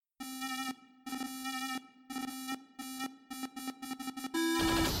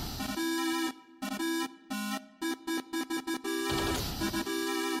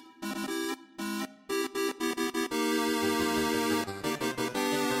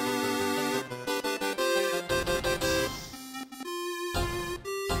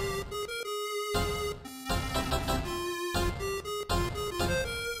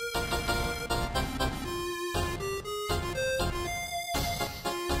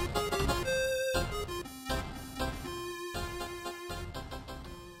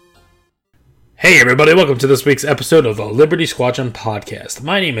Hey everybody, welcome to this week's episode of the Liberty Squadron podcast.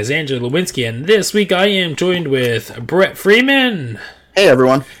 My name is Andrew Lewinsky, and this week I am joined with Brett Freeman. Hey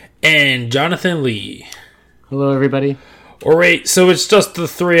everyone. And Jonathan Lee. Hello everybody. Alright, so it's just the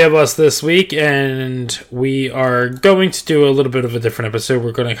three of us this week, and we are going to do a little bit of a different episode.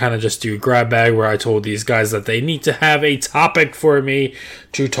 We're going to kind of just do grab bag, where I told these guys that they need to have a topic for me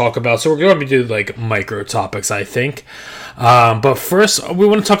to talk about. So we're going to do like micro topics, I think. But first, we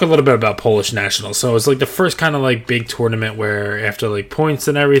want to talk a little bit about Polish Nationals. So it's like the first kind of like big tournament where after like points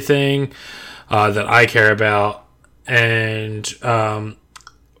and everything that I care about. And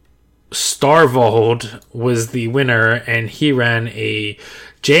Starvold was the winner, and he ran a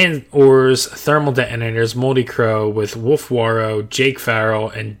Jan Ors thermal detonators multi-crow with Wolf Waro, Jake Farrell,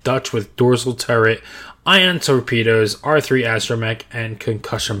 and Dutch with dorsal turret, ion torpedoes, R3 astromech, and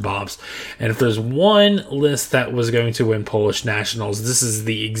concussion bombs. And if there's one list that was going to win Polish Nationals, this is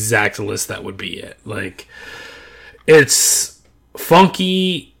the exact list that would be it. Like, it's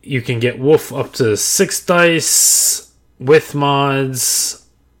funky. You can get Wolf up to 6 dice with mods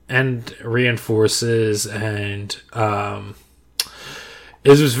and reinforces, and it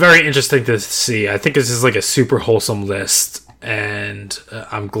was very interesting to see. I think this is like a super wholesome list, and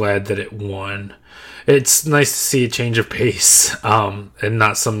I'm glad that it won. It's nice to see a change of pace, and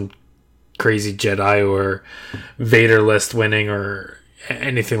not some crazy Jedi or Vader list winning or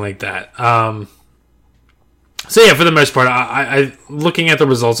anything like that. So yeah, for the most part, I looking at the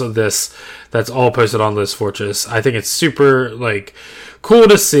results of this, that's all posted on List Fortress. I think it's super like cool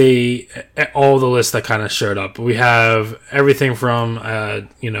to see all the lists that kind of showed up. We have everything from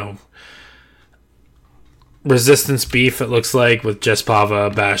Resistance Beef, it looks like, with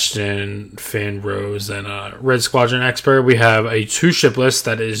Jespava, Bastion, Finn, Rose, and Red Squadron Expert. We have a 2-ship list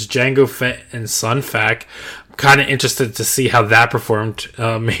that is Jango Fett and Sun Fac. I'm kind of interested to see how that performed.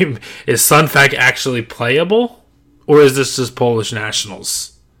 Maybe, is Sun Fac actually playable, or is this just Polish Nationals?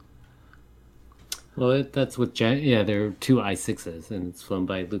 Well, that's with there are 2 I-6s, and it's flown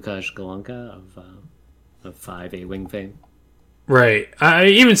by Lukasz Golonka of 5 A-Wing fame. Right.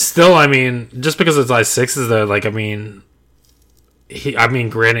 Even still, I mean, just because it's I-6s, though, like,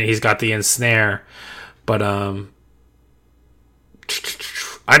 granted, he's got the ensnare, but, I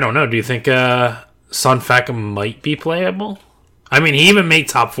don't know. Do you think, Sun Fac might be playable? I mean, he even made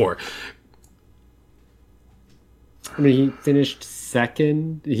top 4. I mean, he finished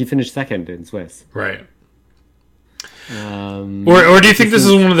second in Swiss. Right. Or do you think this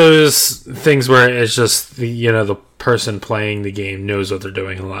is one of those things where it's just the person playing the game knows what they're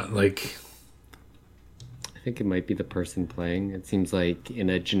doing a lot? Like, I think it might be the person playing. It seems like in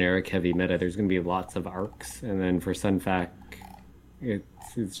a generic heavy meta, there's going to be lots of arcs, and then for Sun Fac,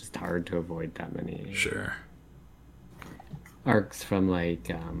 it's just hard to avoid that many. Sure. Arcs from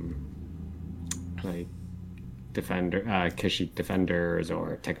like Kashyyyk Defenders,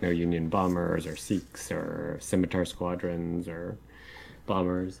 or Techno Union Bombers, or Sikhs, or Scimitar Squadrons, or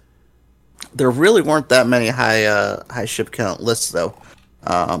Bombers. There really weren't that many high ship count lists, though.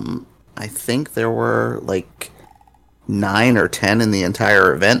 I think there were like 9 or 10 in the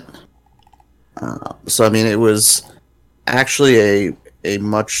entire event. So I mean, it was actually a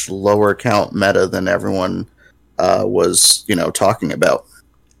much lower count meta than everyone was talking about.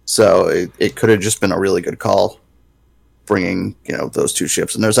 So it could have just been a really good call, bringing those 2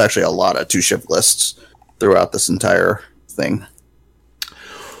 ships. And there's actually a lot of 2-ship lists throughout this entire thing.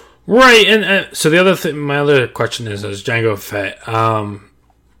 Right, and so the other thing, my other question is Jango Fett.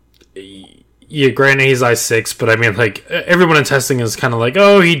 Yeah, granted he's I-6, but I mean, like, everyone in testing is kind of like,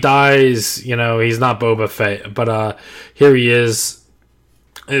 oh, he dies, he's not Boba Fett, but here he is.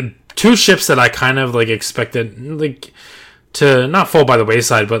 2 ships that I kind of like expected, like, to not fall by the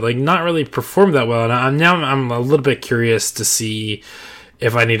wayside, but like not really perform that well. And I'm a little bit curious to see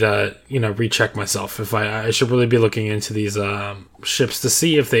if I need to, recheck myself. If I should really be looking into these ships to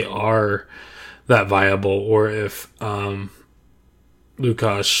see if they are that viable, or if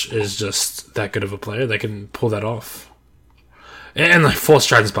Lukasz is just that good of a player that can pull that off. And like false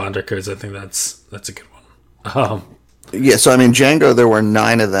transponder codes, I think that's a good one. Yeah, so I mean, Django, there were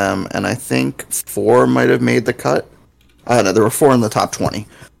 9 of them, and I think 4 might have made the cut. No, there were 4 in the top 20.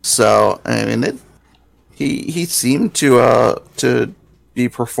 So I mean, he seemed to be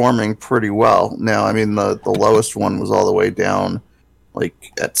performing pretty well. Now, I mean, the lowest one was all the way down,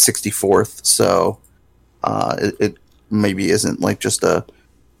 like at 64th. So it maybe isn't like just a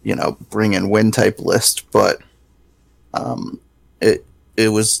bring and win type list, but it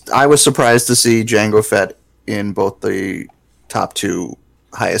was. I was surprised to see Jango Fett in both the top 2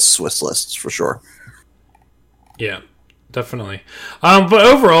 highest Swiss lists for sure. Yeah. definitely. But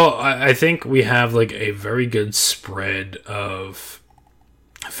overall, I think we have like a very good spread of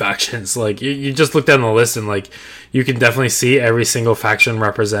factions. Like you just look down the list and like you can definitely see every single faction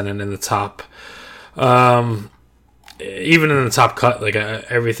represented in the top. Even in the top cut, like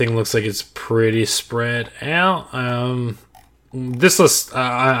everything looks like it's pretty spread out. This list,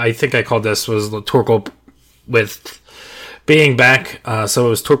 I think I called this was Torkoal with being back. So it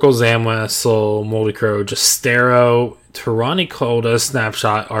was Torkoal, Zamwa, Soul, Moldy Crow, Justero, Tyranni Coda,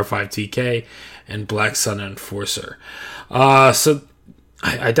 Snapshot, R5TK, and Black Sun Enforcer. So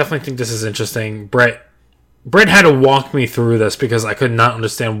I definitely think this is interesting. Brett had to walk me through this because I could not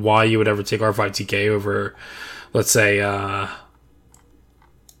understand why you would ever take R5TK over, let's say, the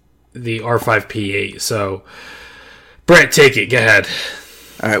R5P8. So, Brett, take it. Go ahead.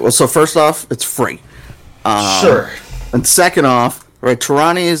 All right. Well, so first off, it's free. Sure. And second off, right,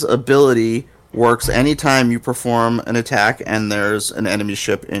 Tyranni's ability works anytime you perform an attack and there's an enemy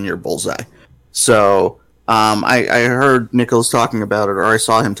ship in your bullseye. So, I heard Nicholas talking about it, or I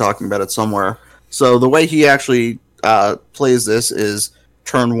saw him talking about it somewhere. So the way he actually plays this is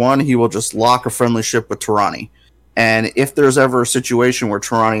turn 1, he will just lock a friendly ship with Tyranni. And if there's ever a situation where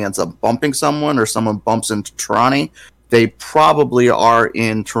Tyranni ends up bumping someone or someone bumps into Tyranni, they probably are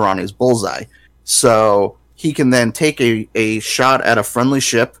in Tyranni's bullseye. So he can then take a shot at a friendly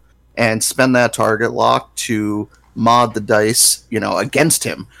ship and spend that target lock to mod the dice, against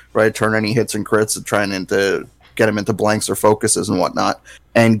him, right? Turn any hits and crits and trying to get him into blanks or focuses and whatnot,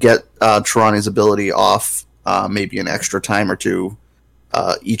 and get Tyranni's ability off maybe an extra time or two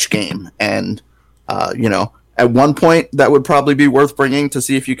each game. And, at one point that would probably be worth bringing to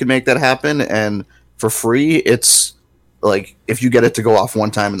see if you can make that happen. And for free, it's like, if you get it to go off one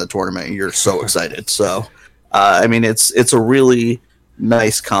time in the tournament, you're so excited. So, it's a really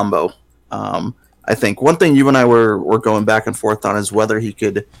nice combo. I think one thing you and I were going back and forth on is whether he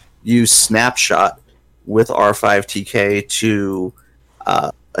could use Snapshot with R5TK to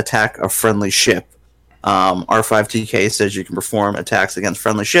attack a friendly ship. R5TK says you can perform attacks against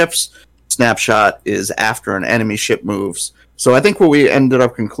friendly ships. Snapshot is after an enemy ship moves. So I think what we ended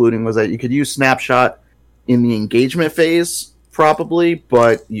up concluding was that you could use Snapshot in the engagement phase, probably,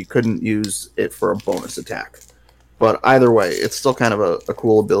 but you couldn't use it for a bonus attack. But either way, it's still kind of a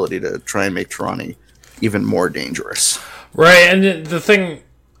cool ability to try and make Tyranni even more dangerous. Right, and the thing,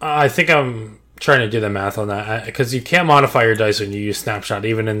 I think I'm trying to do the math on that, because you can't modify your dice when you use Snapshot,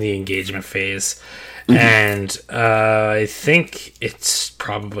 even in the engagement phase. Mm-hmm. And I think it's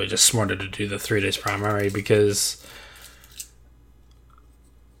probably just smarter to do the 3 days primary, because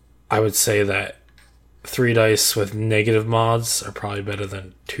I would say that 3 dice with negative mods are probably better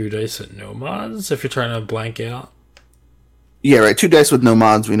than 2 dice with no mods if you're trying to blank out. Yeah, right. 2 dice with no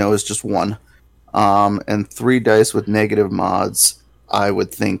mods we know is just 1. And 3 dice with negative mods, I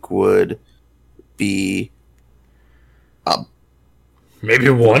would think would be maybe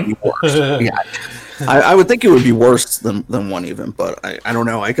 1. Yeah, I would think it would be worse than 1 even, but I don't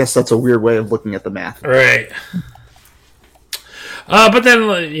know. I guess that's a weird way of looking at the math. Right. But then,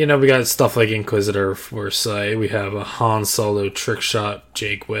 we got stuff like Inquisitor Foresight. We have a Han Solo Trick Shot,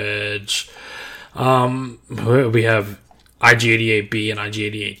 Jake Wedge. We have IG-88B and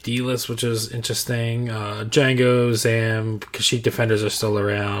IG-88D list, which is interesting. Django, Zam, Kashyyyk Defenders are still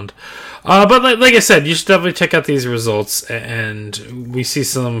around. But like I said, you should definitely check out these results, and we see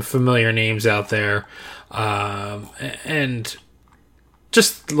some familiar names out there. And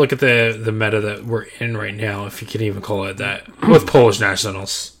just look at the meta that we're in right now, if you can even call it that, with Polish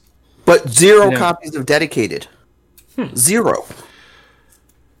nationals. But 0 copies of Dedicated. 0.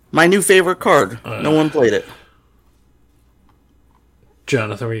 My new favorite card. No one played it.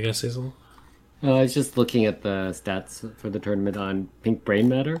 Jonathan, were you going to say something? I was just looking at the stats for the tournament on Pink Brain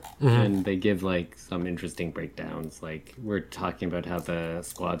Matter, and they give some interesting breakdowns. Like, we're talking about how the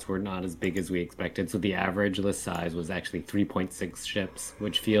squads were not as big as we expected, so the average list size was actually 3.6 ships,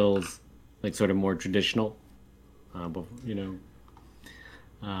 which feels like sort of more traditional.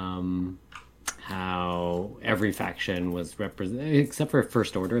 How every faction was represented, except for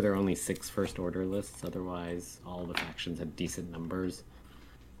First Order. There are only 6 First Order lists. Otherwise, all the factions had decent numbers.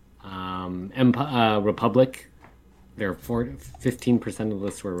 Republic, there are 15% of the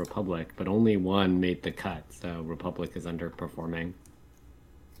lists were Republic, but only 1 made the cut, so Republic is underperforming.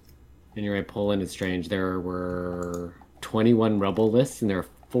 And you're right, Poland is strange. There were 21 Rebel lists, and there are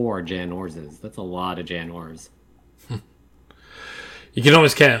 4 Jan Orses. That's a lot of Jan Ors. You can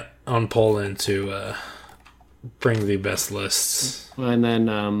always count on Poland to bring the best lists. And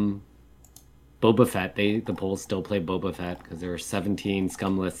then Boba Fett, the Poles still play Boba Fett because there were 17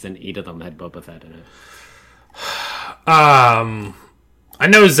 scum lists and 8 of them had Boba Fett in it. I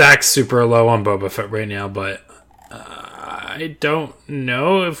know Zach's super low on Boba Fett right now, but I don't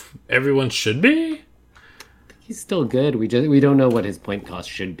know if everyone should be. He's still good. We don't know what his point cost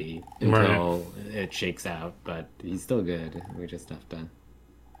should be until it shakes out, but he's still good. We just have to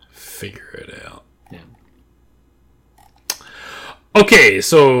figure it out. Yeah. Okay,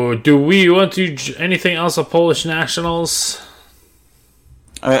 so do we want to anything else of Polish nationals?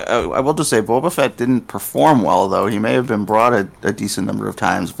 I will just say Boba Fett didn't perform well, though. He may have been brought a decent number of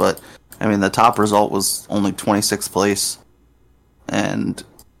times, but I mean the top result was only 26th place, and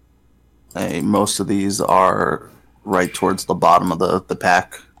most of these are right towards the bottom of the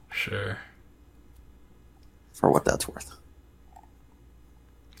pack. Sure. For what that's worth.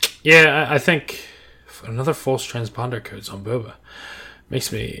 Yeah, I think another false transponder code's on Boba.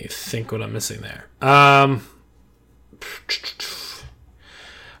 Makes me think what I'm missing there.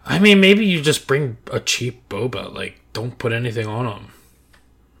 I mean, maybe you just bring a cheap Boba. Like, don't put anything on him.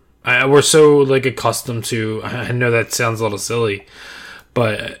 We're so, like, accustomed to... I know that sounds a little silly,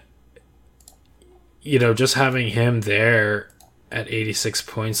 but, you know, just having him there at 86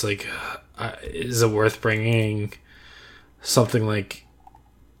 points, like, is it worth bringing something like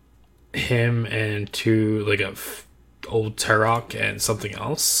him and two, like, old Turok and something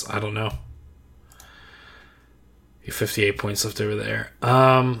else? I don't know. 58 points left over there.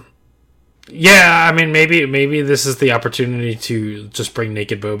 Yeah, I mean, maybe this is the opportunity to just bring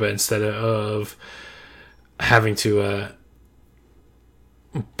Naked Boba instead of having to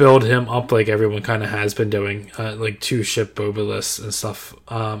build him up like everyone kind of has been doing, like 2-ship Boba lists and stuff.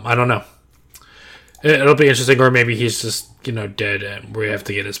 I don't know. It'll be interesting, or maybe he's just, you know, dead and we have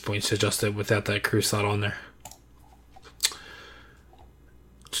to get his points adjusted without that crew slot on there.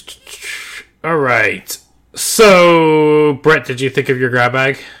 All right. So, Brett, did you think of your grab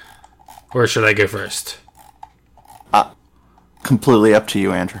bag? Or should I go first? Completely up to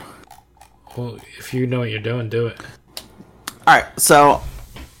you, Andrew. Well, if you know what you're doing, do it. Alright, so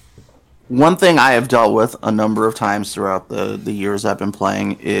one thing I have dealt with a number of times throughout the years I've been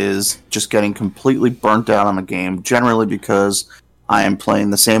playing is just getting completely burnt out on the game, generally because I am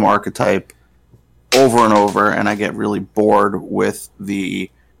playing the same archetype over and over, and I get really bored with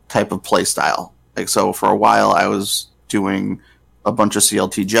the type of play style. Like, so for a while I was doing a bunch of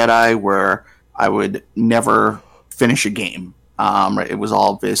CLT Jedi where I would never finish a game. It was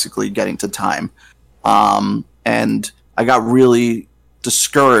all basically getting to time. And I got really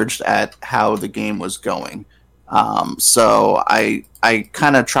discouraged at how the game was going. So I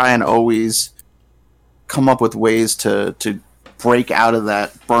kind of try and always come up with ways to break out of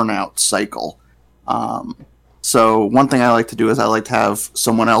that burnout cycle. So one thing I like to do is I like to have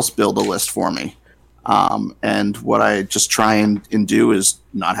someone else build a list for me. And what I just try and do is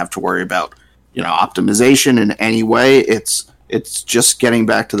not have to worry about, you know, optimization in any way. It's just getting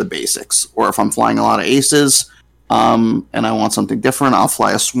back to the basics. Or if I'm flying a lot of aces, and I want something different, I'll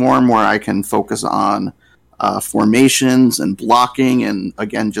fly a swarm where I can focus on formations and blocking and,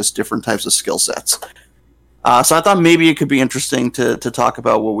 again, just different types of skill sets. So I thought maybe it could be interesting to talk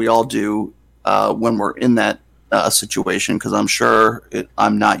about what we all do when we're in that situation, because I'm sure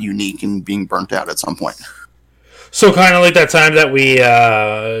I'm not unique in being burnt out at some point. So kind of like that time that we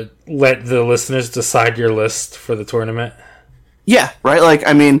let the listeners decide your list for the tournament? Yeah, right? Like,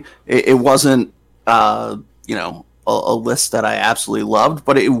 I mean, it wasn't, you know, a list that I absolutely loved,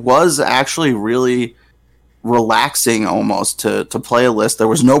 but it was actually really relaxing almost to play a list. There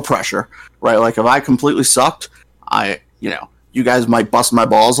was no pressure, right? Like, if I completely sucked, you guys might bust my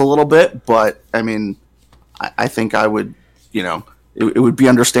balls a little bit, but, I mean, I think I would, you know, it would be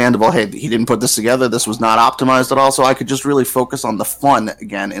understandable. Hey, he didn't put this together. This was not optimized at all. So I could just really focus on the fun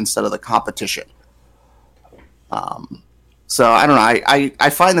again instead of the competition. So I don't know. I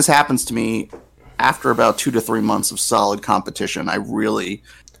find this happens to me after about 2 to 3 months of solid competition. I really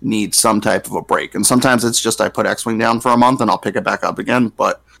need some type of a break. And sometimes it's just I put X-Wing down for a month and I'll pick it back up again.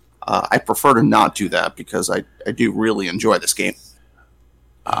 But I prefer to not do that because I do really enjoy this game.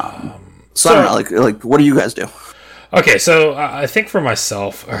 So I don't know, like, what do you guys do? Okay, so I think for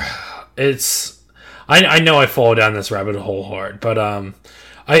myself, it's I know I fall down this rabbit hole hard, but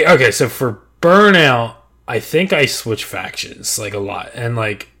so for burnout, I think I switch factions like a lot, and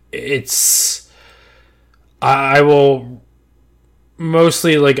like I will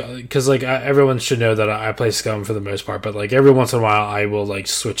mostly like because like everyone should know that I play Scum for the most part, but like every once in a while I will like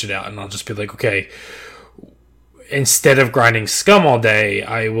switch it out, and I'll just be like, okay, instead of grinding Scum all day,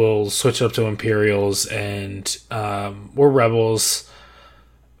 I will switch up to Imperials and or Rebels.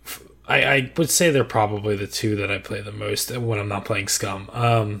 I would say they're probably the two that I play the most when I'm not playing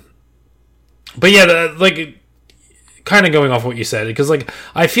Scum. But yeah, kind of going off what you said, because like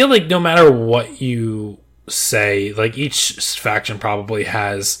I feel like no matter what you say, like each faction probably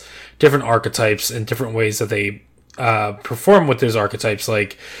has different archetypes and different ways that they perform with those archetypes.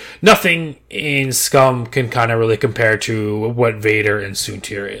 Like nothing in Scum can kind of really compare to what Vader and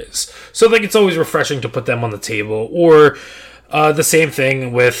Soontir is. So like it's always refreshing to put them on the table. Or the same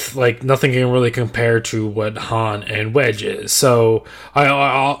thing with like nothing can really compare to what Han and Wedge is. So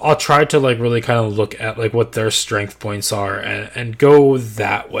I'll try to like really kind of look at like what their strength points are and go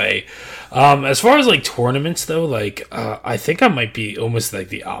that way. As far as like tournaments though, like I think I might be almost like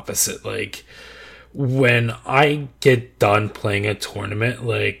the opposite. Like when I get done playing a tournament,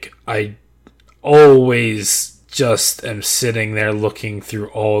 like I always just am sitting there looking through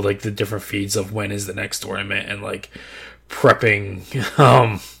all like the different feeds of when is the next tournament and like prepping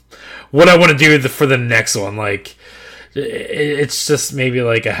what I want to do for the next one. Like it's just maybe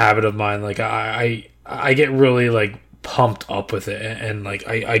like a habit of mine. Like I get really like pumped up with it and like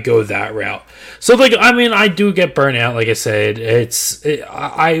I go that route. So like I mean I do get burnt out. Like I said,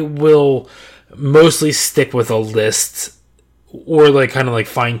 I will mostly stick with a list or like kind of like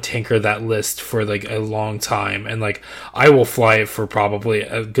fine tinker that list for like a long time, and like I will fly it for probably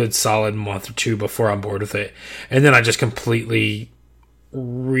a good solid month or two before I'm bored with it, and then I just completely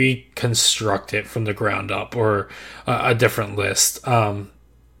reconstruct it from the ground up or a different list, and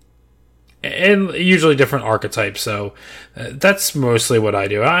usually different archetypes. So that's mostly what I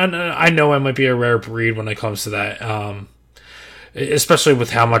do. I know I might be a rare breed when it comes to that, especially with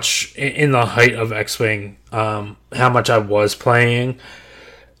how much in the height of X-Wing, how much I was playing.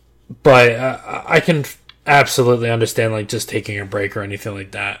 But I can absolutely understand like just taking a break or anything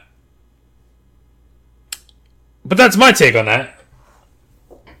like that. But that's my take on that.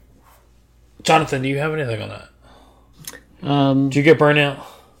 Jonathan, do you have anything on that? Do you get burnout?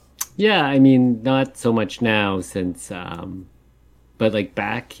 Yeah, I mean, not so much now since, but like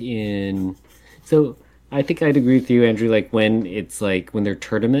back in, so I think I'd agree with you, Andrew. Like when they're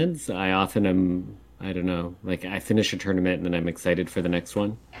tournaments, I often am, I don't know, like I finish a tournament and then I'm excited for the next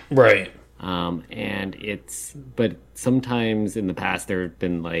one. Right. But sometimes in the past there have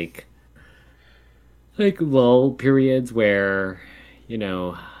been like lull periods where, you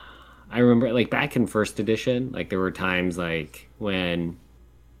know, I remember like back in first edition, like there were times like when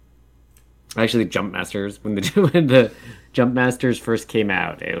actually Jump Masters, when the Jump Masters first came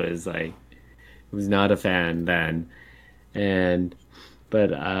out, it was like, I was not a fan then.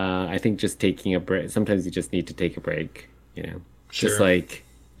 But I think just taking a break, sometimes you just need to take a break, you know. Sure. Just like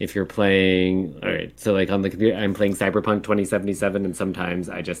if you're playing, all right, so like on the computer, I'm playing Cyberpunk 2077, and sometimes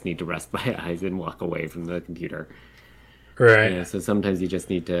I just need to rest my eyes and walk away from the computer. Right. Yeah, so sometimes you just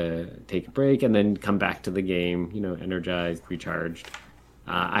need to take a break and then come back to the game, you know, energized, recharged.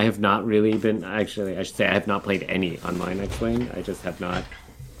 I have not really been, actually, I should say I have not played any online X-Wing. I just have not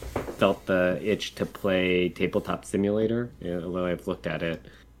felt the itch to play Tabletop Simulator, although I've looked at it.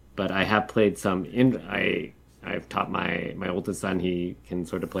 But I have played some, I've taught my oldest son, he can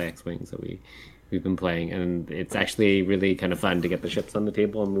sort of play X-Wing, so we've been playing. And it's actually really kind of fun to get the ships on the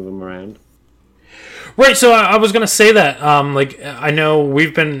table and move them around. Right, so I was going to say that, like, I know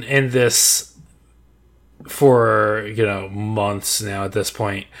we've been in this for, you know, months now at this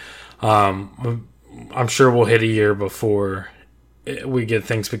point. I'm sure we'll hit a year before we get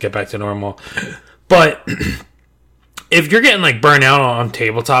back to normal. But if you're getting, like, burnt out on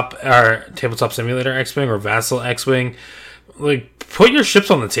Tabletop Simulator X-Wing or Vassal X-Wing, like, put your ships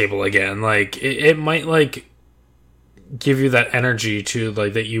on the table again. Like, it might, like, give you that energy to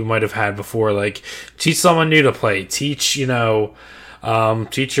like that you might have had before. Like teach someone new to play, teach, you know,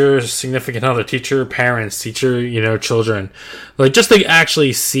 teach your significant other, teach your parents, teach your, you know, children, like just to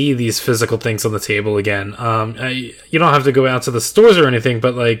actually see these physical things on the table again. You don't have to go out to the stores or anything,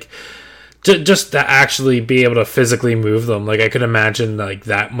 but like just to actually be able to physically move them. Like I could imagine like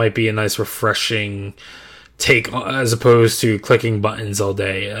that might be a nice refreshing take as opposed to clicking buttons all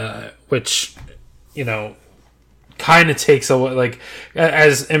day, which, you know, kind of takes away, like,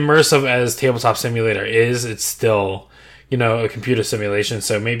 as immersive as Tabletop Simulator is, it's still, you know, a computer simulation.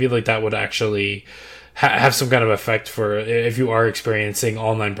 So maybe like that would actually have some kind of effect for if you are experiencing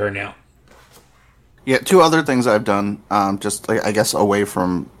online burnout. Yeah, two other things I've done, just I guess away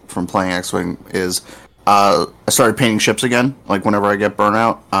from playing X-Wing, is I started painting ships again, like whenever I get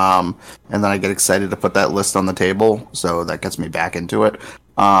burnout, and then I get excited to put that list on the table, so that gets me back into it.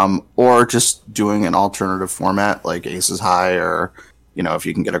 Or just doing an alternative format like Aces High, or, you know, if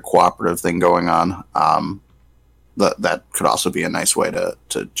you can get a cooperative thing going on, that could also be a nice way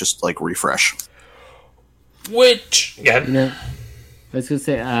to just like refresh. Which, yeah. You know, I was gonna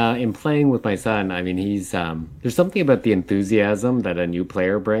say, in playing with my son, I mean, he's there's something about the enthusiasm that a new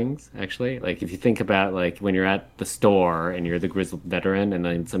player brings. Actually, like if you think about like when you're at the store and you're the grizzled veteran, and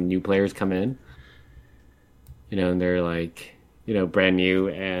then some new players come in, and they're like, brand new,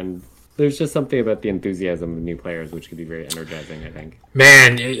 and there's just something about the enthusiasm of new players which could be very energizing, I think.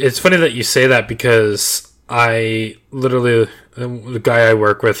 Man, it's funny that you say that because I literally, the guy I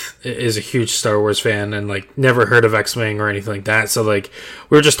work with is a huge Star Wars fan and like never heard of X-Wing or anything like that. So like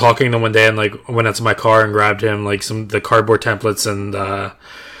we were just talking to him one day and like went out to my car and grabbed him like the cardboard templates and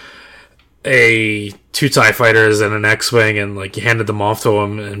two TIE fighters and an X-Wing, and like he handed them off to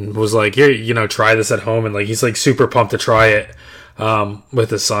him and was like, here, try this at home, and like he's like super pumped to try it with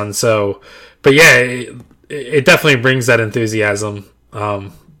his son. So, but yeah, it definitely brings that enthusiasm.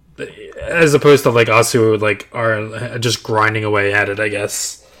 As opposed to like us who like are just grinding away at it, I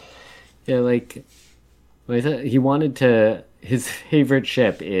guess. Yeah, like he wanted to. His favorite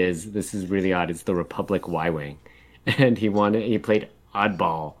ship is, this is really odd, it's the Republic Y-wing, and he played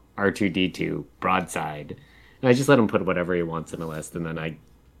oddball R2D2 broadside, and I just let him put whatever he wants in a list, and then I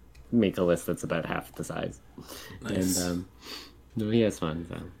make a list that's about half the size. Nice. And he has fun.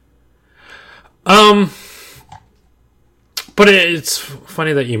 So. But it's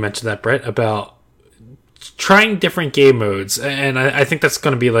funny that you mentioned that, Brett, about trying different game modes, and I think that's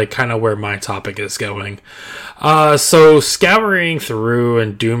going to be like kind of where my topic is going. So scouring through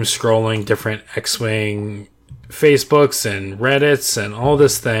and doom scrolling different X-Wing Facebooks and Reddits and all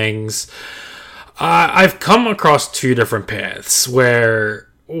these things, I've come across two different paths, where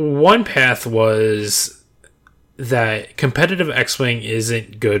one path was that competitive X-Wing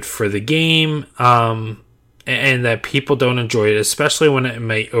isn't good for the game, and that people don't enjoy it, especially when it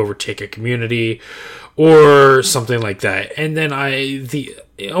may overtake a community or something like that. And then the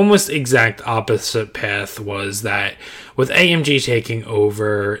almost exact opposite path was that with AMG taking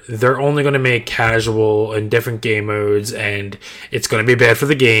over, they're only going to make casual and different game modes, and it's going to be bad for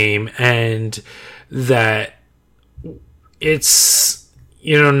the game, and that it's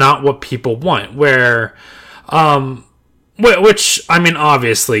not what people want. Which I mean,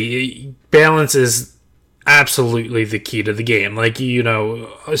 obviously balance is absolutely the key to the game. Like,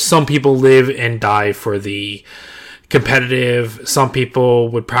 some people live and die for the competitive. Some people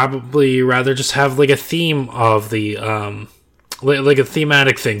would probably rather just have like a theme of the like a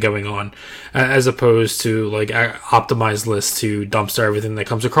thematic thing going on, as opposed to like optimized lists to dumpster everything that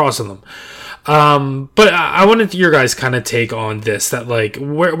comes across in them. But I wanted your guys kind of take on this, that like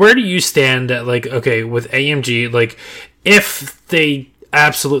where do you stand at, like, okay, with AMG, like if they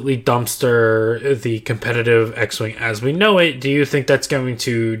absolutely dumpster the competitive X-Wing as we know it, do you think that's going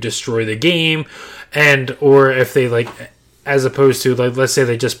to destroy the game? And or if they like, as opposed to like, let's say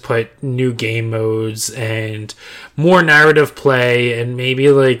they just put new game modes and more narrative play, and maybe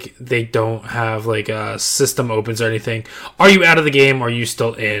like they don't have like system opens or anything, are you out of the game or are you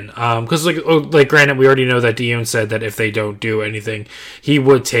still in? Because like granted, we already know that Dion said that if they don't do anything, he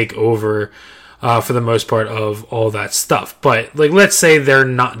would take over for the most part of all that stuff. But like, let's say they're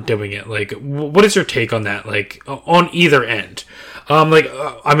not doing it. Like, what is your take on that? Like, on either end? I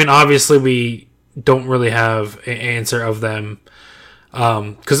mean, obviously we don't really have an answer of them,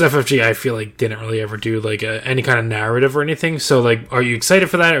 because FFG, I feel like, didn't really ever do like any kind of narrative or anything. So like, are you excited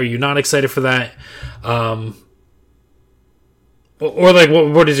for that? Are you not excited for that? Or like,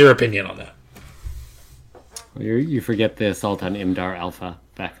 what is your opinion on that? You forget the assault on Imdar Alpha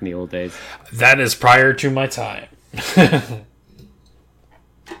back in the old days. That is prior to my time.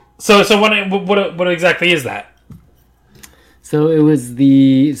 So what exactly is that? So it was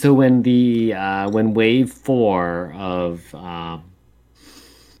when Wave 4 of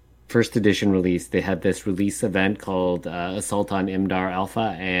first edition released, they had this release event called Assault on Imdar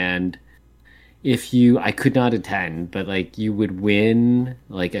Alpha, and I could not attend, but like you would win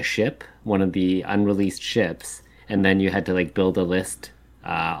like a ship, one of the unreleased ships, and then you had to like build a list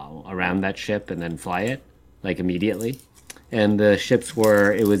around that ship and then fly it like immediately. And the ships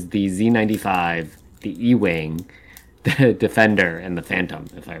it was the Z95, the E-Wing, the Defender, and the Phantom,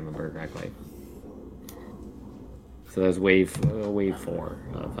 if I remember correctly. So that was wave 4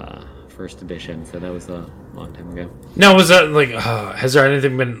 of first edition. So that was a long time ago. Now, was that like? Has there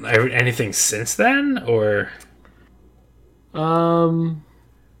been anything since then, or? No,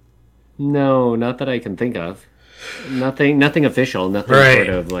 not that I can think of. Nothing official. Nothing right.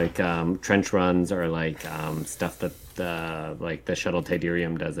 Sort of like trench runs or like stuff that like the Shuttle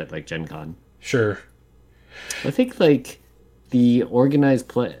Tidirium does at like Gen Con. Sure. I think like the organized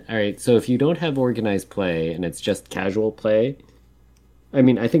play. All right, so if you don't have organized play and it's just casual play, I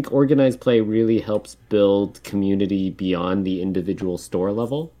mean, I think organized play really helps build community beyond the individual store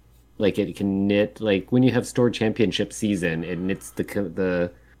level. Like it can knit, like when you have store championship season, it knits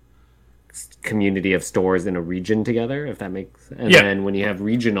the community of stores in a region together, if that makes. And Yeah. then when you have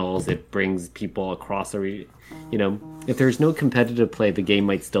regionals, it brings people across you know, if there's no competitive play, the game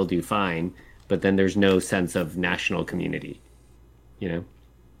might still do fine, but then there's no sense of national community, you know,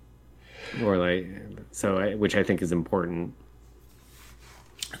 or like which I think is important.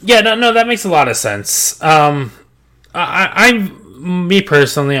 Yeah, no, that makes a lot of sense. I'm me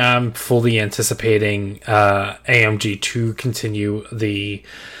personally, I'm fully anticipating AMG to continue the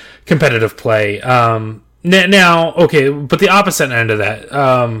competitive play. Now, okay, but the opposite end of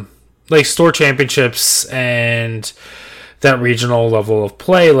that, like store championships and that regional level of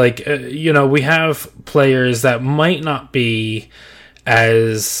play, like we have players that might not be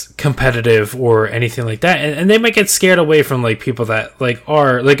as competitive or anything like that, and they might get scared away from like people that like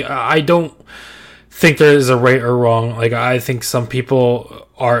are like, I don't think there is a right or wrong. Like I think some people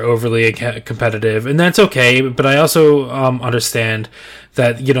are overly competitive, and that's okay, but I also understand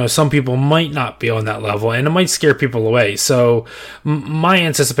that some people might not be on that level, and it might scare people away. So my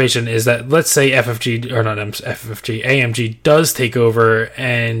anticipation is that, let's say FFG, or not FFG, AMG does take over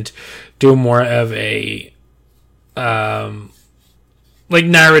and do more of a like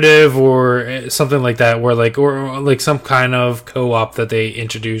narrative or something like that, where like, or like some kind of co-op that they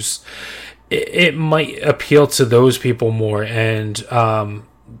introduce, it might appeal to those people more, and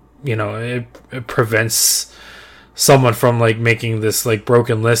it prevents someone from like making this like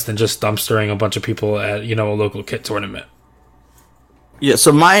broken list and just dumpstering a bunch of people at a local kit tournament. Yeah,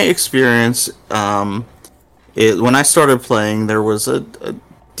 so my experience, when I started playing, there was a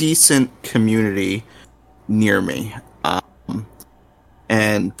decent community near me,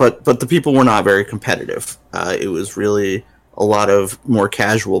 but the people were not very competitive. It was really a lot of more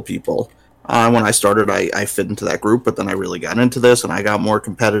casual people. When I started, I fit into that group, but then I really got into this, and I got more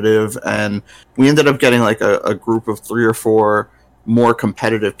competitive, and we ended up getting like a group of 3 or 4 more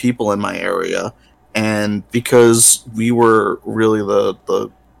competitive people in my area. And because we were really the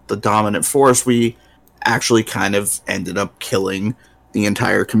dominant force, we actually kind of ended up killing the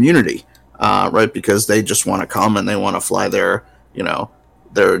entire community, right? Because they just want to come and they want to fly their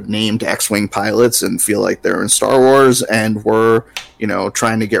named X-Wing pilots and feel like they're in Star Wars, and we're,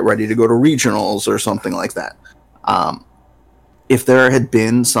 trying to get ready to go to regionals or something like that. If there had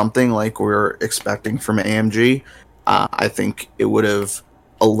been something like we're expecting from AMG, I think it would have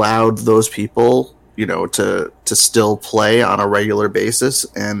allowed those people, to still play on a regular basis,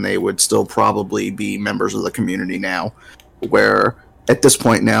 and they would still probably be members of the community now, where at this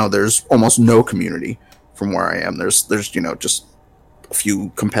point now there's almost no community from where I am. There's just a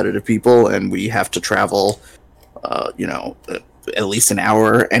few competitive people, and we have to travel, at least an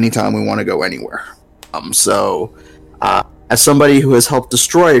hour anytime we want to go anywhere. So, as somebody who has helped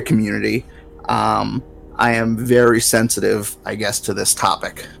destroy a community, I am very sensitive, I guess, to this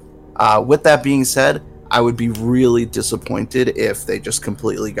topic. With that being said, I would be really disappointed if they just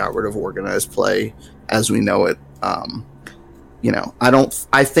completely got rid of organized play as we know it. I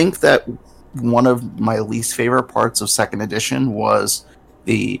think that one of my least favorite parts of second edition was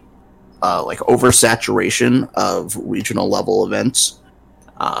the oversaturation of regional level events.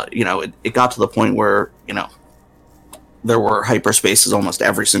 It got to the point where there were hyperspaces almost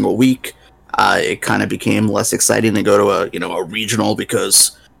every single week. It kind of became less exciting to go to a regional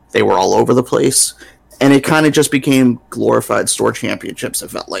because they were all over the place, and it kind of just became glorified store championships.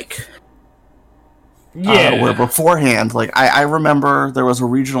 It felt like. Yeah. Where beforehand, like I remember there was a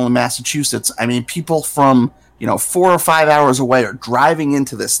regional in Massachusetts. I mean, people from 4 or 5 hours away are driving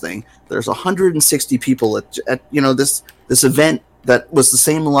into this thing. There's 160 people at this event that was the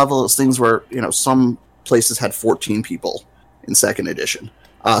same level as things where some places had 14 people in second edition.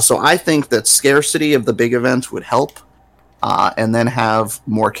 So I think that scarcity of the big events would help, and then have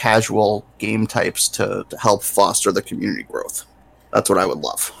more casual game types to help foster the community growth. That's what I would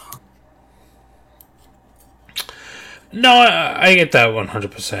love. No, I get that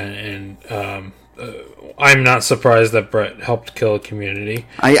 100%, and I'm not surprised that Brett helped kill a community.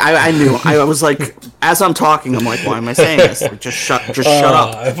 I knew. I was like, as I'm talking, I'm like, why am I saying this? Like, just shut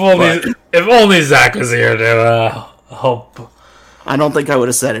up. If only Zach was here to help. I don't think I would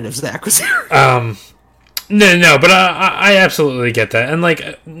have said it if Zach was here. No, but I absolutely get that. And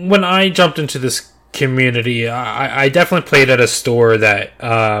like when I jumped into this community, I definitely played at a store that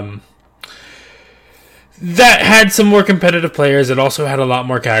that had some more competitive players. It also had a lot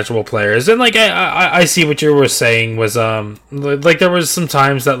more casual players, and like I see what you were saying was like there was some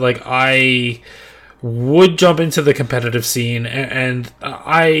times that like I would jump into the competitive scene, and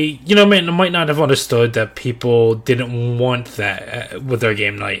I, might not have understood that people didn't want that with their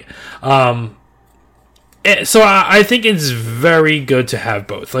game night. So I think it's very good to have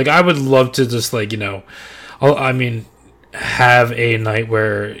both. Like, I would love to just, like, have a night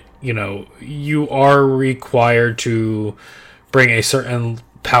where, you are required to bring a certain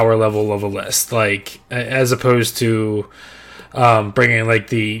power level of a list, like, as opposed to bringing, like,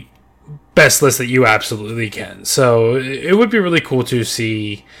 the best list that you absolutely can. So it would be really cool to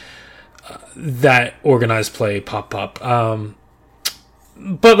see that organized play pop up.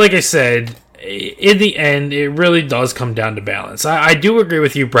 But like I said, in the end, it really does come down to balance. I do agree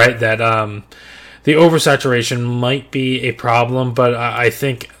with you, Brett, that the oversaturation might be a problem, but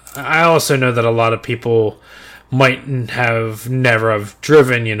I also know that a lot of people might never have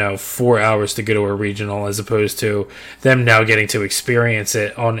driven, 4 hours to go to a regional, as opposed to them now getting to experience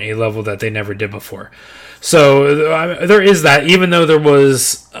it on a level that they never did before. So there is that. Even though there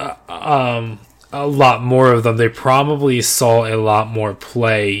was a lot more of them, they probably saw a lot more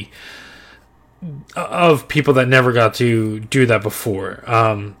play of people that never got to do that before,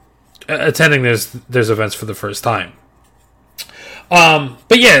 attending those events for the first time.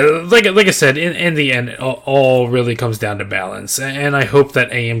 But yeah, like I said, in the end, it all really comes down to balance, and I hope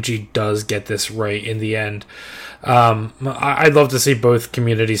that AMG does get this right in the end. I'd love to see both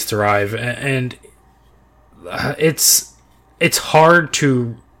communities thrive, and it's hard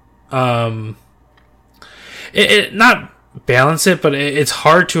to not balance it, but it's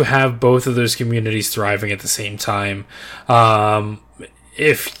hard to have both of those communities thriving at the same time.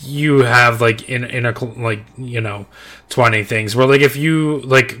 If you have, like, in a 20 things where, like, if you,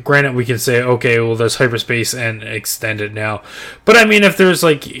 like, granted, we can say, okay, well, there's hyperspace and extended now, but I mean, if there's,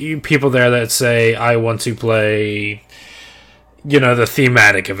 like, people there that say, I want to play, the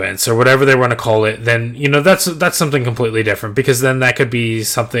thematic events or whatever they want to call it, then, that's something completely different, because then that could be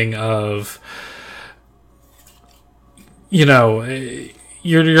something of, you're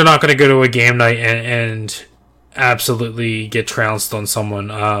not going to go to a game night and absolutely get trounced on someone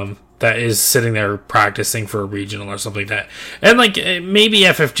that is sitting there practicing for a regional or something like that. And, like, maybe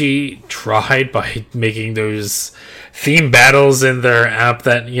FFG tried by making those theme battles in their app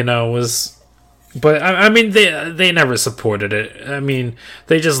that, was... But, I mean, they never supported it. I mean,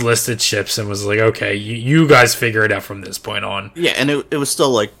 they just listed ships and was like, okay, you guys figure it out from this point on. Yeah, and it was still,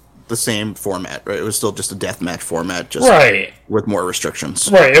 like, the same format, right? It was still just a deathmatch format, just right, with more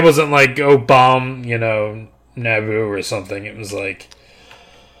restrictions. Right, it wasn't like, go bomb, Naboo or something. It was like...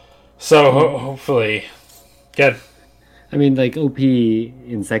 So, hopefully... Good. I mean, like, OP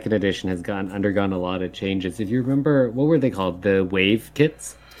in 2nd edition has undergone a lot of changes. If you remember, what were they called? The Wave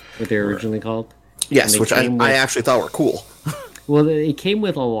kits? What they were originally called? Yes, which I actually thought were cool. Well, it came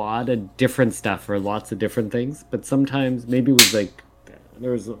with a lot of different stuff for lots of different things, but sometimes maybe it was like...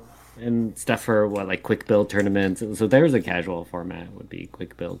 There was... And stuff for, like, quick build tournaments. So there's a casual format, would be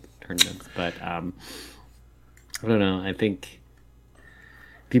quick build tournaments. But, I don't know. I think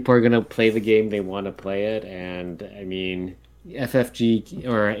people are going to play the game they want to play it. And, I mean, FFG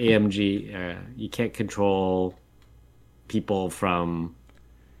or AMG, you can't control people from...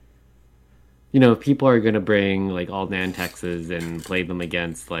 people are going to bring, like, all Nantexes and play them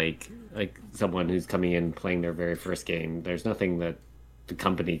against, like someone who's coming in playing their very first game. There's nothing that the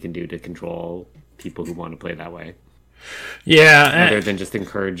company can do to control people who want to play that way. Yeah. Other than just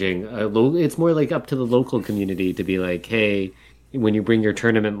encouraging, it's more like up to the local community to be like, hey, when you bring your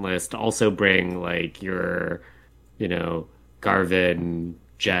tournament list, also bring, like, your, Garvin,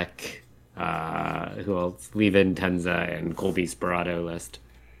 Jack, who else? Levin, Tenza, and Colby Sperato list.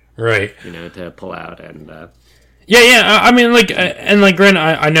 Right. To pull out and... Yeah. I mean, like, and, like, Grin,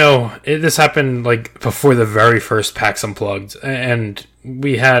 I know this happened, like, before the very first PAX Unplugged, and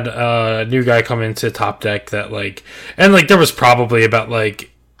we had a new guy come into Top Deck that, like, and, like, there was probably about, like,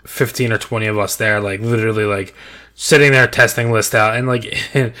 15 or 20 of us there, like, literally, like, sitting there testing list out, and, like,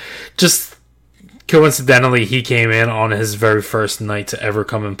 just coincidentally, he came in on his very first night to ever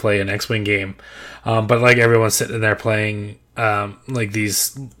come and play an X-Wing game, but, like, everyone's sitting there playing, like,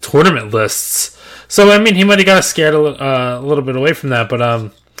 these tournament lists. So, I mean, he might have got scared a little bit away from that,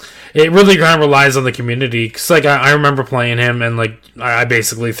 but it really kind of relies on the community. Because, like, I remember playing him, and, like, I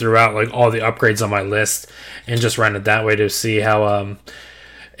basically threw out, like, all the upgrades on my list and just ran it that way to see how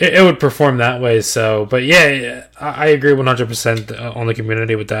it would perform that way. So, but yeah, I agree 100% on the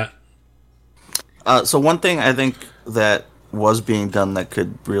community with that. So one thing I think that was being done that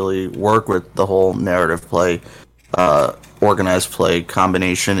could really work with the whole narrative play, organized play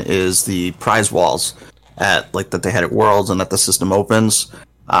combination is the prize walls at, like, that they had at Worlds and at the System Opens.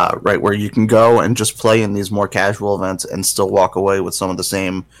 right, where you can go and just play in these more casual events and still walk away with some of the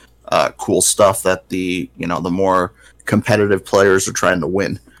same cool stuff that the more competitive players are trying to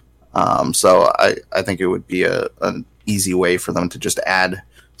win. So I think it would be an easy way for them to just add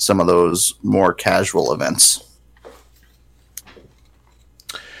some of those more casual events.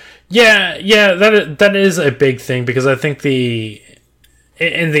 Yeah, that is a big thing, because I think in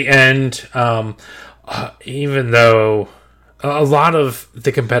the end, even though a lot of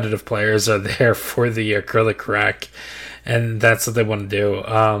the competitive players are there for the acrylic rack, and that's what they want to do.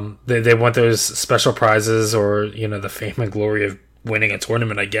 They want those special prizes, or the fame and glory of winning a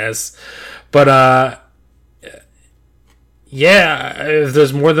tournament, I guess. But yeah, if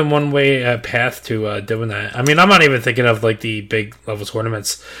there's more than one way path to doing that. I mean, I'm not even thinking of like the big level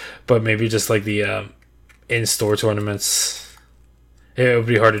tournaments, but maybe just like the in-store tournaments. It would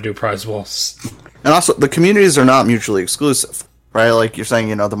be hard to do prize walls. And also, the communities are not mutually exclusive, right? Like you're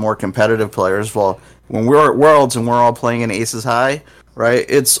saying, the more competitive players. Well, when we're at Worlds and we're all playing in Aces High, right?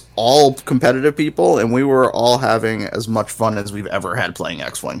 It's all competitive people, and we were all having as much fun as we've ever had playing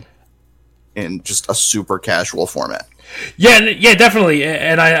X-Wing in just a super casual format. Yeah, definitely.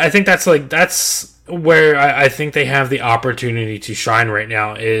 And I think that's where I think they have the opportunity to shine right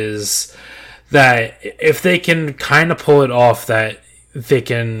now, is that if they can kind of pull it off, that they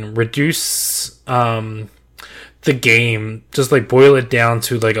can reduce the game, just like boil it down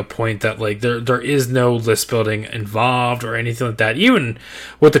to like a point that like there is no list building involved or anything like that. Even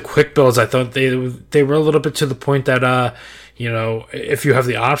with the quick builds, I thought they were a little bit to the point that if you have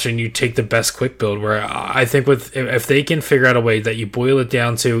the option, you take the best quick build. Where I think if they can figure out a way that you boil it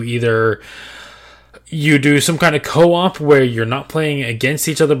down to either you do some kind of co-op where you're not playing against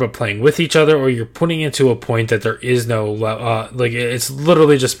each other but playing with each other, or you're putting it to a point that there is no like it's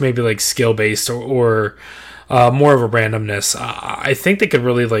literally just maybe like skill based or more of a randomness. I think they could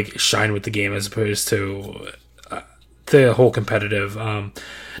really like shine with the game as opposed to the whole competitive. Now,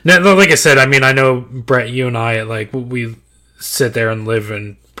 like I said, I mean, I know Brett, you and I like we sit there and live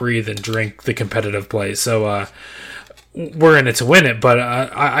and breathe and drink the competitive play, so we're in it to win it. But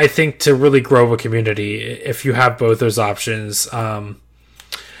I think to really grow a community, if you have both those options, to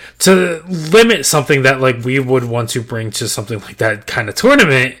limit something that like we would want to bring to something like that kind of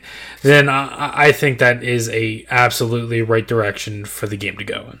tournament, then I think that is a absolutely right direction for the game to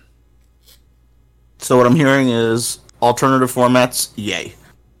go in. So what I'm hearing is alternative formats, yay.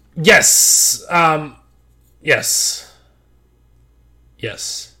 Yes.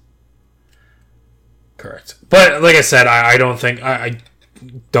 Yes. Correct. But like I said, I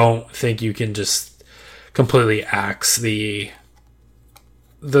don't think you can just completely axe the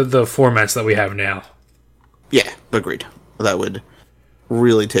formats that we have now. Yeah, agreed. That would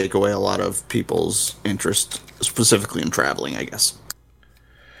really take away a lot of people's interest, specifically in traveling, I guess.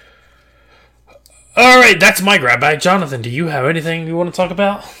 All right, that's my grab bag. Jonathan, do you have anything you want to talk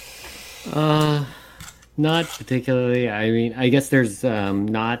about? Not particularly. I mean, I guess there's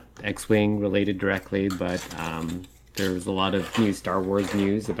not X-Wing related directly, but there's a lot of new Star Wars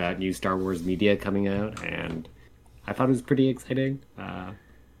news about new Star Wars media coming out, and I thought it was pretty exciting.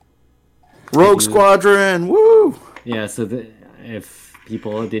 Rogue Squadron, woo! Yeah, so if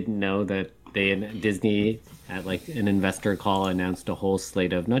people didn't know that Disney at like an investor call announced a whole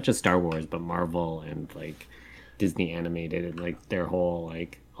slate of not just Star Wars but Marvel and like Disney animated and like their whole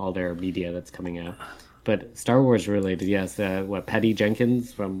like all their media that's coming out. But Star Wars related, yes. Patty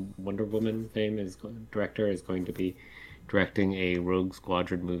Jenkins from Wonder Woman fame is going to be directing a Rogue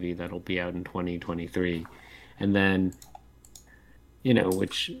Squadron movie that'll be out in 2023, and then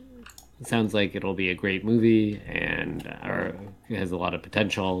which sounds like it'll be a great movie and it has a lot of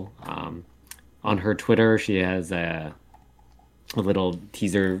potential. On her Twitter, she has a little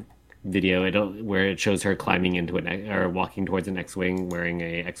teaser video where it shows her climbing into or walking towards an X-Wing wearing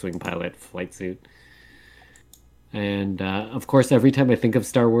a X-Wing pilot flight suit. And of course, every time I think of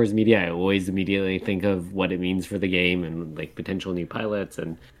Star Wars media, I always immediately think of what it means for the game and like potential new pilots.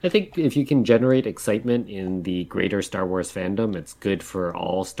 And I think if you can generate excitement in the greater Star Wars fandom, it's good for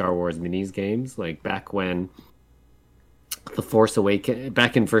all Star Wars minis games. Like back when The Force Awakens,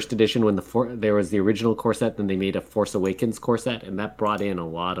 back in first edition, when there was the original core set, then they made a Force Awakens core set, and that brought in a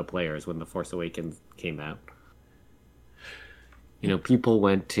lot of players when The Force Awakens came out. People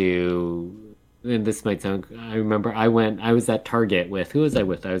went to. And this might sound. I remember I was at Target with. Who was I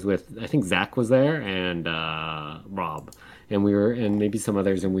with? I was with. I think Zach was there and Rob, and maybe some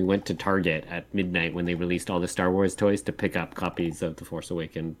others. And we went to Target at midnight when they released all the Star Wars toys to pick up copies of the Force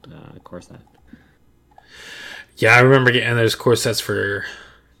Awakens core set. Yeah, I remember getting those core sets for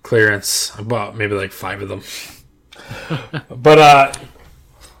clearance. I bought maybe like 5 of them. But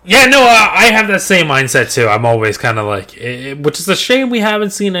Yeah, no, I have that same mindset too. I'm always kind of like, which is a shame we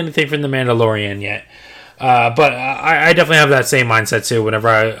haven't seen anything from The Mandalorian yet. But I definitely have that same mindset too. Whenever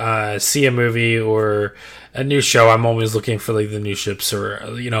I see a movie or a new show, I'm always looking for like the new ships or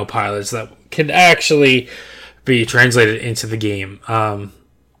pilots that can actually be translated into the game.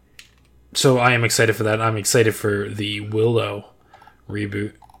 So I am excited for that. I'm excited for the Willow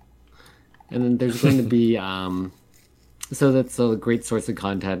reboot. And then there's going to be so that's a great source of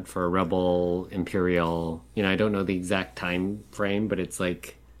content for Rebel, Imperial. I don't know the exact time frame, but it's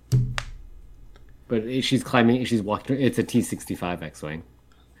like, she's walking. It's a T-65 X-wing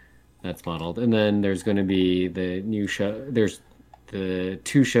that's modeled, and then there's going to be the new show. There's the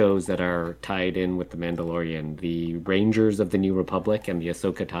two shows that are tied in with the Mandalorian: the Rangers of the New Republic and the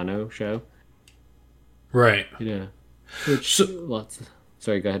Ahsoka Tano show. Right. Yeah. Lots.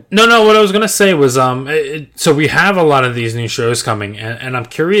 Sorry, go ahead. No. What I was gonna say was, so we have a lot of these new shows coming, and I'm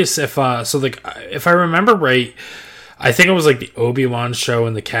curious if, if I remember right, I think it was like the Obi-Wan show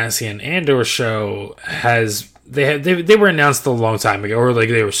and the Cassian Andor show they were announced a long time ago, or like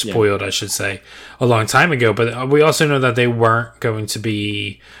they were spoiled, I should say, a long time ago. But we also know that they weren't going to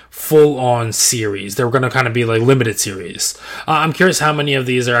be full-on series. They were going to kind of be like limited series. I'm curious how many of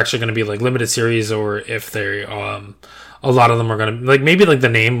these are actually going to be like limited series, or if they're a lot of them are going to, like, maybe like the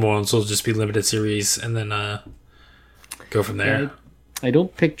named ones will just be limited series and then go from there. I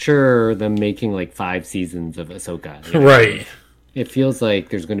don't picture them making like 5 seasons of Ahsoka. Right. It feels like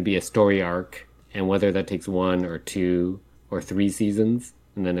there's going to be a story arc, and whether that takes 1 or 2 or 3 seasons,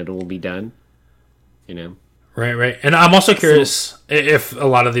 and then it will be done. Right. And I'm also curious if a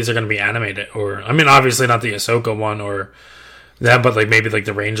lot of these are going to be animated, or, I mean, obviously not the Ahsoka one or that, but like maybe like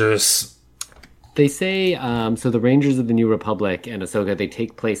the Rangers. They say, so the Rangers of the New Republic and Ahsoka, they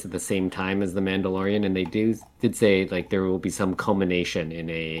take place at the same time as The Mandalorian, and they did say, like, there will be some culmination in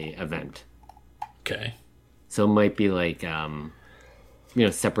a event. Okay. So it might be, like,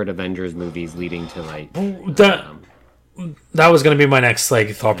 separate Avengers movies leading to, like... That was going to be my next, like,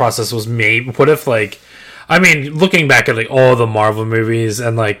 thought process was maybe... What if, like... I mean, looking back at, like, all the Marvel movies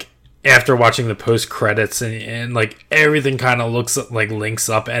and, like, after watching the post credits and like everything kind of looks like links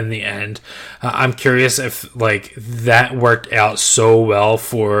up in the end, I'm curious if like that worked out so well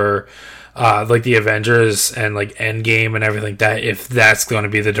for like the Avengers and like Endgame and everything, that if that's going to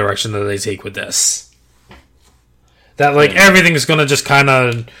be the direction that they take with this, that like everything's going to just kind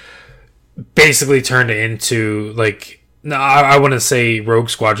of basically turn into like, no, I wouldn't say Rogue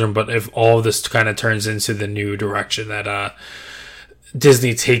Squadron, but if all of this kind of turns into the new direction that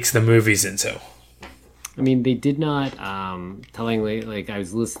Disney takes the movies into. I mean, they did not, tellingly, like, I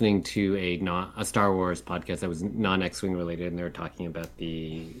was listening to a Star Wars podcast that was non-X-Wing related, and they were talking about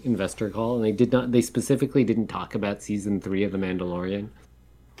the investor call, and they specifically didn't talk about season 3 of The Mandalorian.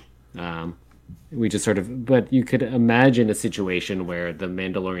 We just sort of, but you could imagine a situation where the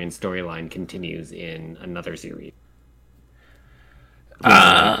Mandalorian storyline continues in another series.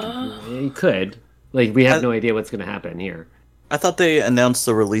 It could. Like, we have no idea what's going to happen here. I thought they announced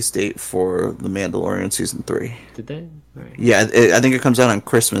the release date for The Mandalorian Season 3. Did they? Right. Yeah, I think it comes out on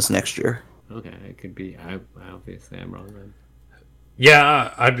Christmas next year. Okay, it could be. Obviously, I'm wrong then.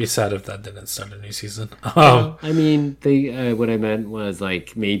 Yeah, I'd be sad if that didn't start a new season. I mean, they. What I meant was,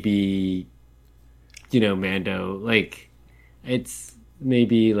 like, maybe, Mando, like, it's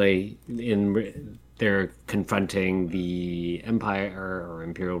maybe, like, they're confronting the Empire or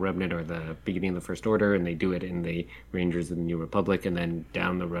Imperial Remnant or the beginning of the First Order, and they do it in the Rangers of the New Republic, and then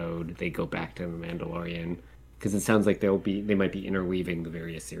down the road they go back to the Mandalorian, because it sounds like they might be interweaving the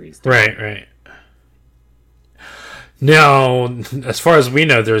various series together. Right. No, as far as we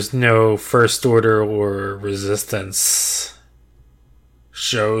know, there's no First Order or Resistance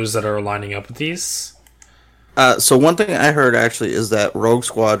shows that are lining up with these. So one thing I heard actually is that Rogue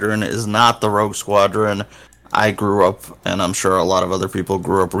Squadron is not the Rogue Squadron I grew up, and I'm sure a lot of other people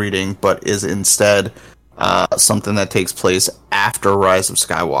grew up reading, but is instead something that takes place after Rise of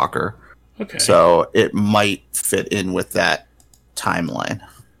Skywalker. Okay. So it might fit in with that timeline.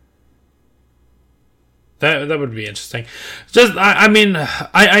 That would be interesting. Just, I mean,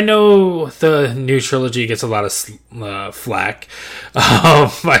 I know the new trilogy gets a lot of flack.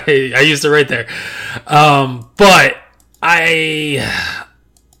 I used it right there. But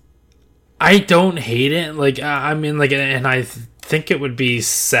I don't hate it. Like, I mean, like, and I think it would be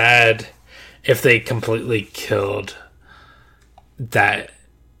sad if they completely killed that,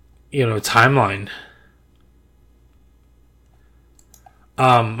 timeline.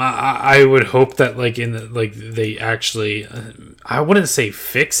 I would hope that they actually, I wouldn't say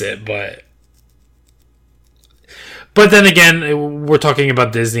fix it, but But then again, we're talking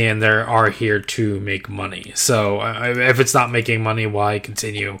about Disney, and they are here to make money. So if it's not making money, why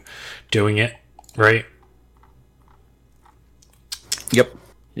continue doing it, right? Yep.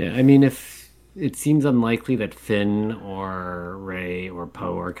 Yeah, I mean, if it seems unlikely that Finn or Rey or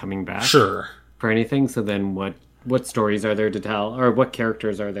Poe are coming back Sure. for anything, so then what stories are there to tell, or what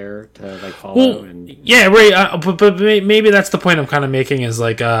characters are there to like follow? Well, And yeah, right. But maybe that's the point I'm kind of making is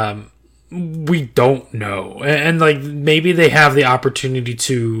like we don't know, and like maybe they have the opportunity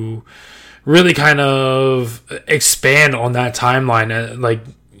to really kind of expand on that timeline, like,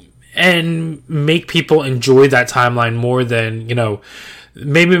 and make people enjoy that timeline more than, you know,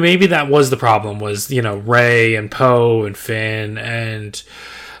 maybe that was the problem, was, you know, Rey and Poe and Finn and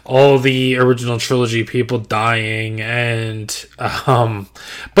all the original trilogy people dying, and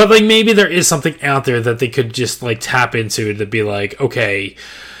but like maybe there is something out there that they could just like tap into to be like, okay,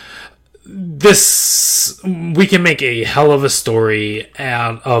 we can make a hell of a story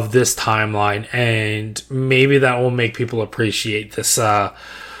out of this timeline, and maybe that will make people appreciate this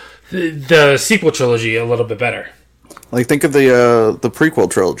the sequel trilogy a little bit better. Like, think of the prequel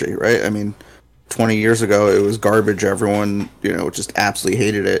trilogy, right? I mean, 20 years ago, it was garbage. Everyone, you know, just absolutely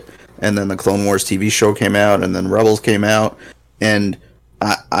hated it. And then the Clone Wars TV show came out, and then Rebels came out. And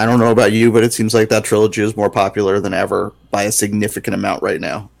I don't know about you, but it seems like that trilogy is more popular than ever by a significant amount right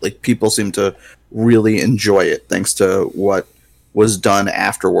now. Like, people seem to really enjoy it, thanks to what was done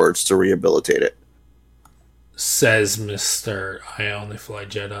afterwards to rehabilitate it. Says Mr. I Only Fly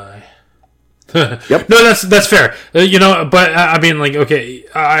Jedi. Yep. No, that's fair. You know, but I mean, like, okay,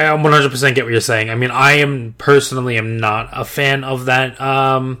 I 100% get what you're saying. I mean, I am not a fan of that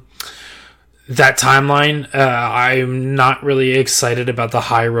that timeline. I'm not really excited about the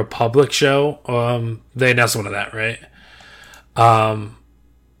High Republic show. They announced one of that, right?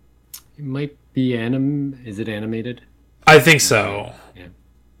 it might be Is it animated? I think so. Yeah.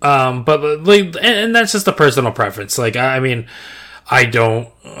 But like, and that's just a personal preference. Like, I mean, I don't.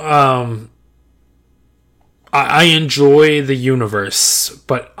 I enjoy the universe,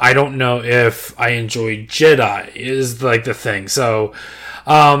 but I don't know if I enjoy Jedi is like the thing. So,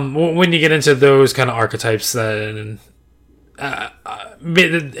 when you get into those kind of archetypes, then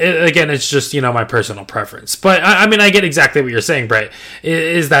again, it's just, you know, my personal preference. But I mean, I get exactly what you're saying, Brett.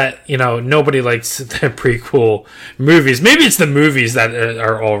 Is that, you know, nobody likes the prequel movies? Maybe it's the movies that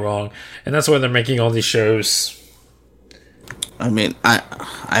are all wrong, and that's why they're making all these shows. I mean,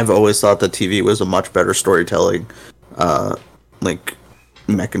 I've always thought that TV was a much better storytelling, like,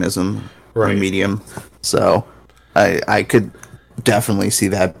 mechanism or medium. So I could definitely see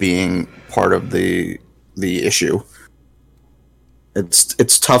that being part of the issue.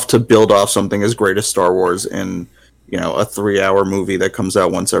 It's tough to build off something as great as Star Wars in, you know, a 3-hour movie that comes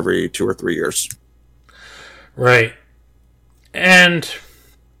out once every 2 or 3 years. Right. And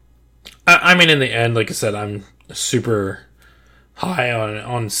I mean, in the end, like I said, I'm super high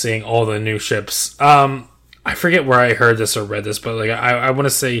on seeing all the new ships. I forget where I heard this or read this, but like I want to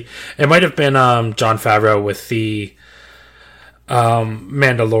say it might have been Jon Favreau with the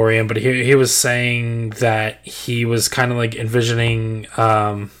Mandalorian, but he was saying that he was kind of like envisioning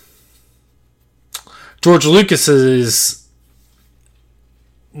George Lucas's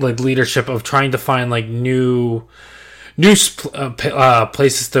like leadership of trying to find like new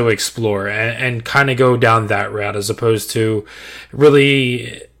places to explore and kind of go down that route, as opposed to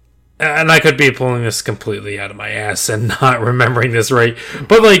really, and I could be pulling this completely out of my ass and not remembering this right,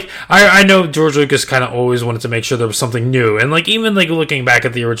 but like I know George Lucas kind of always wanted to make sure there was something new, and like even like looking back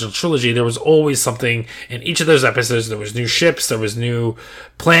at the original trilogy, there was always something in each of those episodes. There was new ships, there was new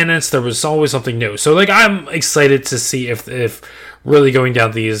planets, there was always something new. So like I'm excited to see if really going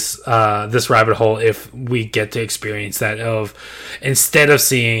down this rabbit hole, if we get to experience that, of instead of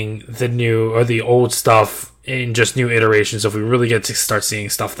seeing the new or the old stuff in just new iterations, if we really get to start seeing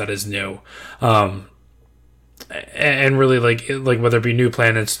stuff that is new, and really like whether it be new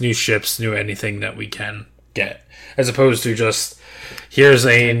planets, new ships, new anything that we can get, as opposed to just here's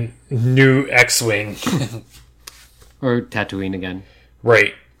a new X-wing or Tatooine again.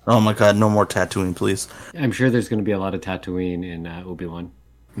 Right. Oh my god, no more Tatooine, please. I'm sure there's going to be a lot of Tatooine in Obi-Wan.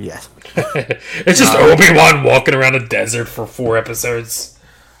 Yes. It's just Obi-Wan walking around a desert for 4 episodes.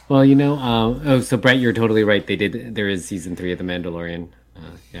 Well, you know, so Brett, you're totally right. There is season 3 of The Mandalorian.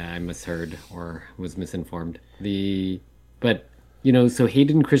 Yeah, I misheard or was misinformed. But, you know, so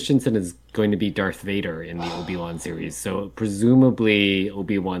Hayden Christensen is going to be Darth Vader in the Obi-Wan series. So presumably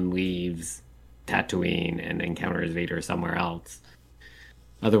Obi-Wan leaves Tatooine and encounters Vader somewhere else.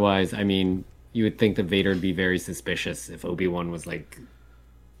 Otherwise, I mean, you would think that Vader would be very suspicious if Obi-Wan was, like,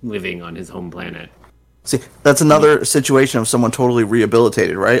 living on his home planet. See, that's another situation of someone totally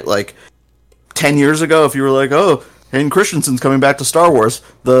rehabilitated, right? Like 10 years ago, if you were like, "Oh, Hayden Christensen's coming back to Star Wars,"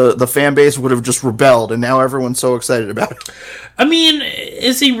 the fan base would have just rebelled, and now everyone's so excited about it. I mean,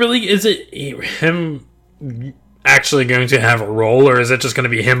 is he really? Is it him actually going to have a role, or is it just going to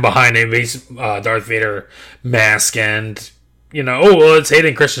be him behind a Darth Vader mask and oh well, it's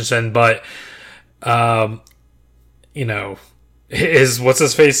Hayden Christensen, but is what's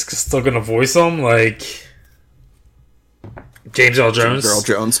his face still going to voice him like James L. Jones? James Earl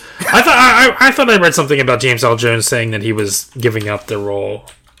Jones. I thought I read something about James L. Jones saying that he was giving up the role.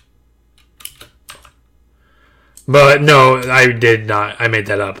 But no, I did not. I made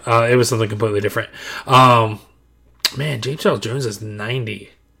that up. It was something completely different. Man, James Earl Jones is 90.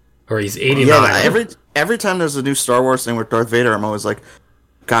 Or he's 89. Yeah, every time there's a new Star Wars thing with Darth Vader, I'm always like,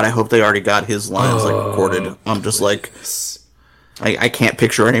 God, I hope they already got his lines recorded. I'm just like, I can't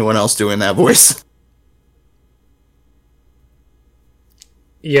picture anyone else doing that voice.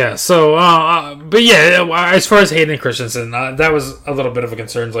 Yeah, so, but yeah, as far as Hayden Christensen, that was a little bit of a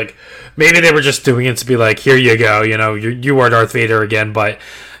concern. Like, maybe they were just doing it to be like, here you go, you are Darth Vader again, but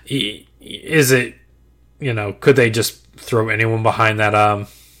is it, could they just throw anyone behind that,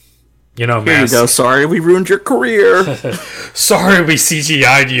 mask? Here you go, sorry, we ruined your career. Sorry, we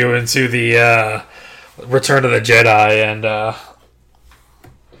CGI'd you into the, Return of the Jedi, and, All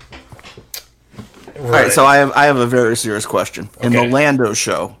right, so I have a very serious question. In the Lando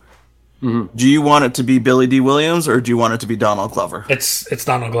show, do you want it to be Billy D. Williams or do you want it to be Donald Glover? It's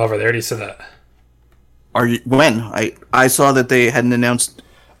Donald Glover. They already said that. When? I saw that they hadn't announced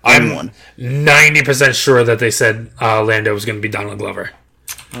anyone. I'm 90% sure that they said Lando was going to be Donald Glover.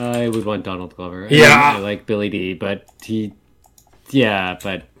 I would want Donald Glover. Yeah, I like Billy D, but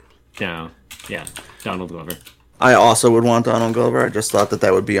Donald Glover. I also would want Donald Glover. I just thought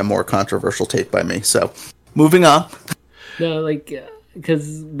that would be a more controversial take by me. So, moving on. No,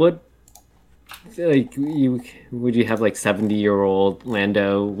 because would you have 70-year-old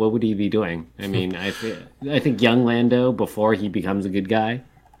Lando? What would he be doing? I mean, I think young Lando before he becomes a good guy.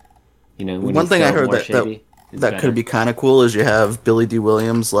 One thing I heard that could be kind of cool is you have Billy D.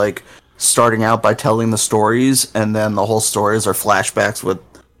 Williams starting out by telling the stories, and then the whole stories are flashbacks with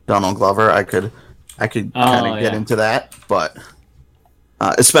Donald Glover. I could kind of get into that, but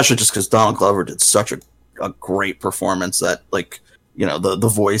especially just because Donald Glover did such a great performance that,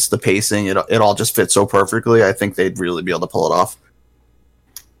 the voice, the pacing, it all just fits so perfectly. I think they'd really be able to pull it off.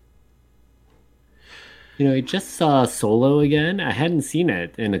 I just saw Solo again. I hadn't seen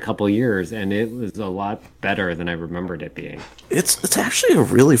it in a couple years, and it was a lot better than I remembered it being. It's actually a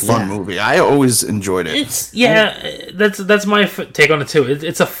really fun movie. I always enjoyed it. That's my take on it too.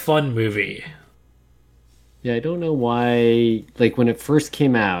 It's a fun movie. Yeah, I don't know why. When it first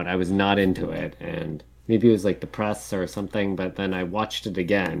came out, I was not into it, and maybe it was the press or something. But then I watched it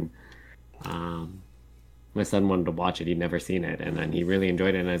again. My son wanted to watch it; he'd never seen it, and then he really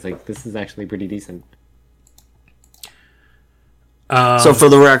enjoyed it. And I was like, "This is actually pretty decent." So, for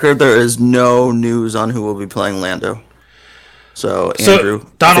the record, there is no news on who will be playing Lando. So Andrew,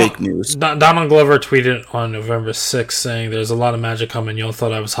 fake news. Donald Glover tweeted on November 6th saying, "There's a lot of magic coming. Y'all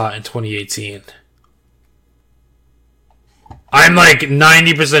thought I was hot in 2018." I'm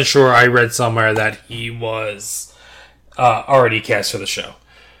 90% sure I read somewhere that he was already cast for the show.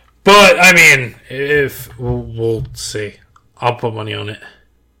 But, I mean, if we'll see. I'll put money on it.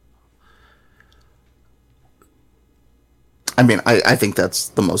 I mean, I think that's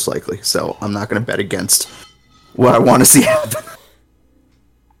the most likely, so I'm not going to bet against what I want to see happen.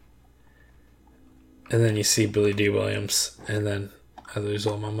 And then you see Billy D. Williams, and then I lose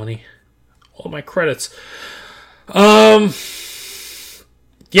all my money. All my credits.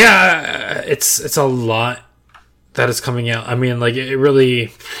 Yeah, it's a lot that is coming out. I mean, it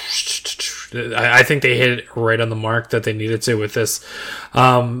really... I think they hit it right on the mark that they needed to with this.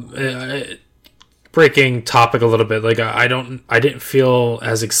 Breaking topic a little bit. I didn't feel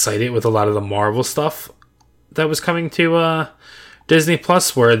as excited with a lot of the Marvel stuff that was coming to Disney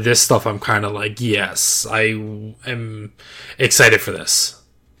Plus, where this stuff I'm kind of yes, I am excited for this.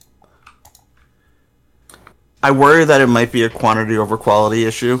 I worry that it might be a quantity over quality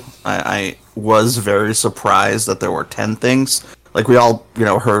issue. I was very surprised that there were 10 things. We all,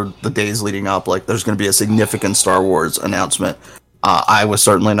 heard the days leading up, there's going to be a significant Star Wars announcement. I was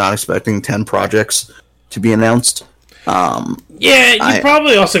certainly not expecting 10 projects to be announced. You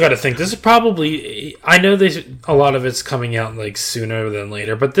probably also got to think, this is probably... I know a lot of it's coming out, sooner than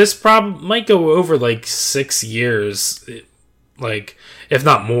later, but this might go over, 6 years, if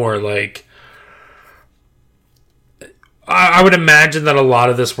not more, I would imagine that a lot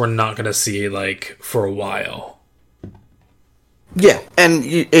of this we're not going to see like for a while. Yeah, and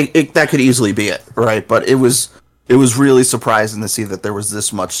that could easily be it, right? But it was really surprising to see that there was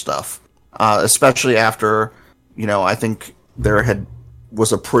this much stuff, especially after, I think there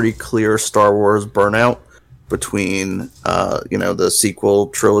was a pretty clear Star Wars burnout between, the sequel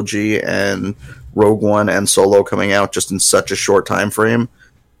trilogy and Rogue One and Solo coming out just in such a short time frame.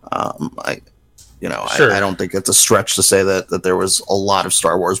 Sure. I don't think it's a stretch to say that there was a lot of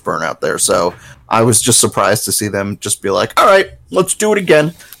Star Wars burnout there. So I was just surprised to see them just be like, all right, let's do it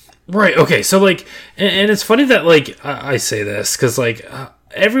again. Right. Okay. So like, and it's funny that like I say this because like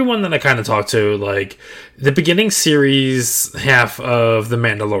everyone that I kind of talk to, like the beginning series half of The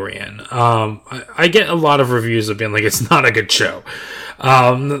Mandalorian, I get a lot of reviews of being like, it's not a good show.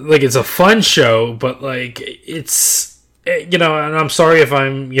 Like it's a fun show, but like it's, and I'm sorry if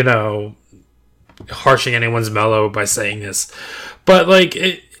I'm, harshing anyone's mellow by saying this, but like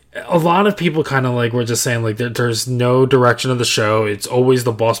a lot of people kind of like were just saying like there's no direction of the show. It's always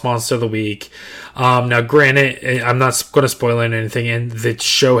the boss monster of the week. Now granted, I'm not going to spoil anything, and the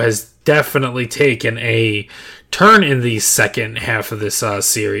show has definitely taken a turn in the second half of this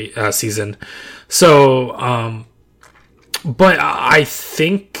season. So but I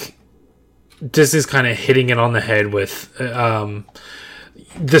think Disney's kind of hitting it on the head with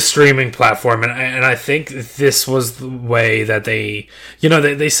the streaming platform, and I think this was the way that they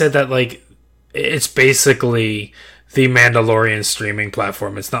said that like it's basically the Mandalorian streaming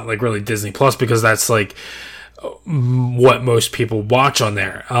platform. It's not like really Disney Plus because that's like what most people watch on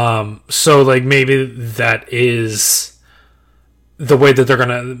there. So like maybe that is the way that they're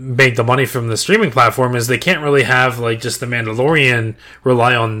gonna make the money from the streaming platform is they can't really have like just the Mandalorian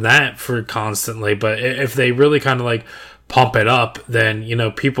rely on that for constantly, but if they really kind of like pump it up, then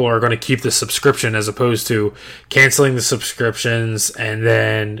people are going to keep the subscription as opposed to canceling the subscriptions and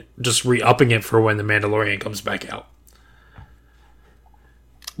then just re-upping it for when the Mandalorian comes back out.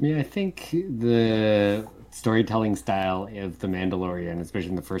 Yeah, I think the storytelling style of the Mandalorian, especially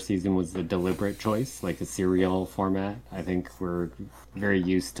in the first season, was a deliberate choice, like a serial format. I think we're very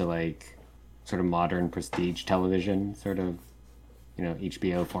used to like sort of modern prestige television, sort of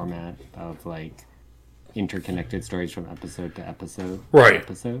HBO format of like interconnected stories from episode to episode.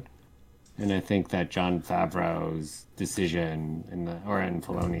 And I think that Jon Favreau's decision in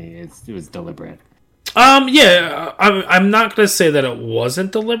Filoni it was deliberate. Yeah, I'm not going to say that it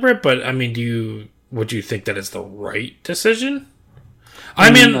wasn't deliberate, but I mean, would you think that it's the right decision? I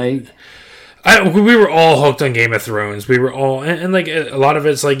mean, we were all hooked on Game of Thrones. We were all, and like a lot of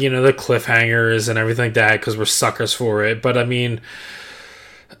it's like the cliffhangers and everything like that because we're suckers for it. But I mean.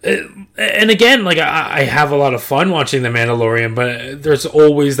 And again, like I have a lot of fun watching The Mandalorian, but there's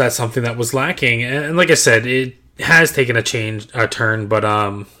always that something that was lacking. And like I said, it has taken a turn,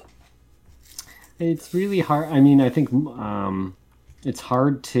 but it's really hard. I mean, I think it's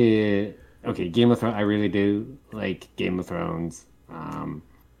hard to. Okay, Game of Thrones. I really do like Game of Thrones.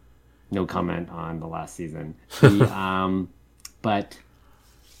 No comment on the last season, but.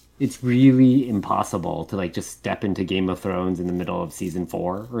 It's really impossible to like just step into Game of Thrones in the middle of season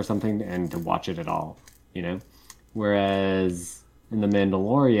 4 or something and to watch it at all, Whereas in The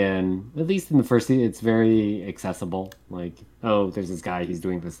Mandalorian, at least in the first season, it's very accessible. Like, oh, there's this guy, he's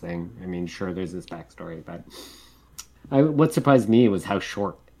doing this thing. I mean, sure, there's this backstory, but what surprised me was how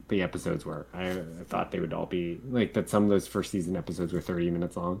short the episodes were. I thought they would all be like that. Some of those first season episodes were 30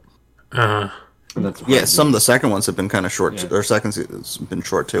 minutes long. Yeah, some of the second ones have been kind of short. Or second season's been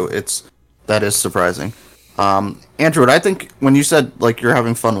short too. That is surprising. Andrew, I think when you said like you're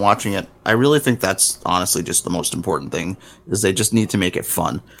having fun watching it, I really think that's honestly just the most important thing. Is they just need to make it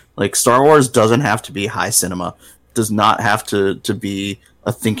fun. Like Star Wars doesn't have to be high cinema. Does not have to be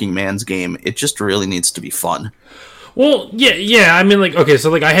a thinking man's game. It just really needs to be fun. Well, yeah. I mean, like, okay, so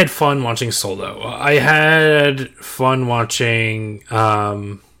like I had fun watching Solo. I had fun watching.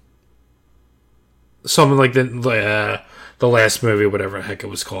 Something like the last movie, whatever the heck it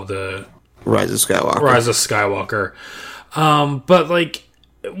was called, Rise of Skywalker. But like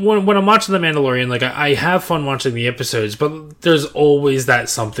when I'm watching The Mandalorian, like I have fun watching the episodes, but there's always that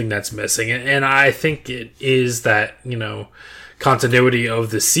something that's missing, and I think it is that continuity of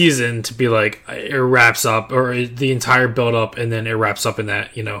the season to be like it wraps up or the entire build up, and then it wraps up in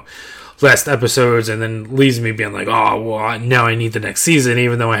that last episodes, and then leaves me being like, oh, well, now I need the next season,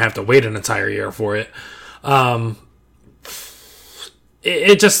 even though I have to wait an entire year for it.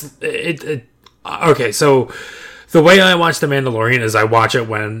 Okay, so The way I watch The Mandalorian is I watch it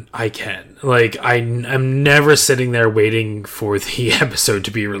when I can. Like, I'm never sitting there waiting for the episode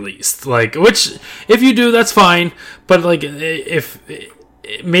to be released. Like, which, if you do, that's fine. But, like, if...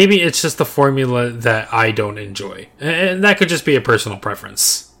 maybe it's just the formula that I don't enjoy. And that could just be a personal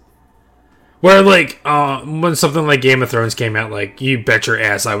preference. Where, like, when something like Game of Thrones came out, like, you bet your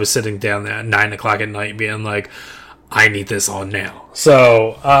ass I was sitting down at 9 o'clock at night being like, I need this on now.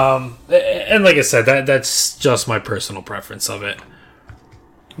 So, and like I said, that's just my personal preference of it.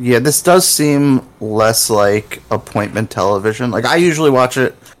 Yeah, this does seem less like appointment television. Like, I usually watch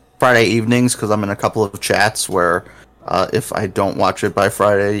it Friday evenings because I'm in a couple of chats where if I don't watch it by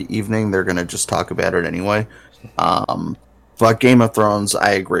Friday evening, they're going to just talk about it anyway. But Game of Thrones,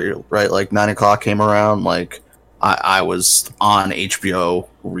 I agree, right? Like, 9 o'clock came around, like, I was on HBO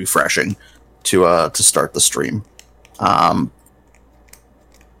refreshing to start the stream. But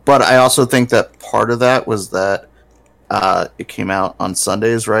I also think that part of that was that it came out on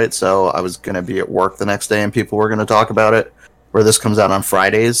Sundays, right? So I was going to be at work the next day and people were going to talk about it, where this comes out on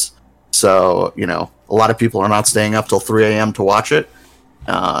Fridays. So, you know, a lot of people are not staying up till 3 a.m. to watch it.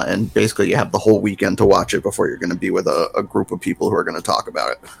 And basically you have the whole weekend to watch it before you're going to be with a group of people who are going to talk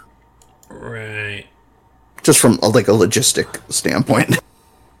about it. Right. Just from, like, a logistic standpoint.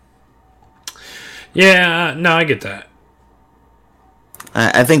 Yeah, no, I get that.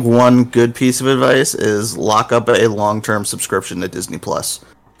 I think one good piece of advice is lock up a long-term subscription to Disney Plus,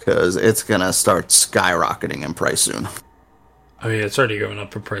 because it's going to start skyrocketing in price soon. Oh yeah, it's already going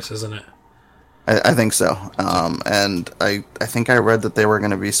up in price, isn't it? I think so. And I think I read that they were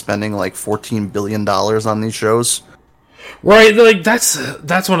going to be spending like $14 billion on these shows. Right, like that's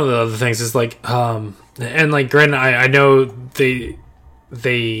one of the other things is like, and like granted, I know they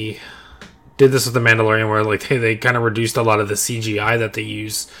did this with The Mandalorian where like they kind of reduced a lot of the CGI that they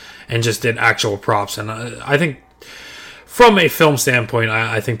use and just did actual props. And I think from a film standpoint,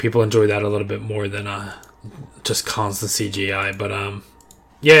 I think people enjoy that a little bit more than just constant CGI. But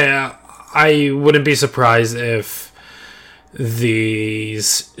yeah, I wouldn't be surprised if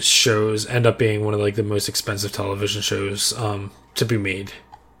these shows end up being one of like the most expensive television shows to be made.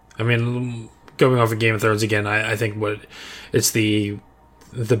 I mean, going off of Game of Thrones again, I think it's the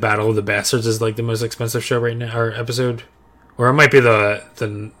Battle of the Bastards is like the most expensive show right now, or episode, or it might be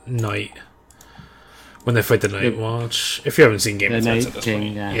the night when they fight the Night Watch. If you haven't seen Game of Thrones at this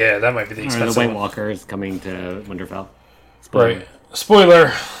point, yeah, that might be the expensive. Or the White Walkers coming to Winterfell. Spoiler. Right,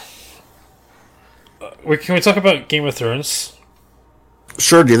 spoiler. Can we talk about Game of Thrones?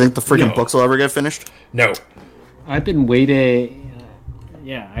 Sure. Do you think the freaking books will ever get finished? No. I've been waiting.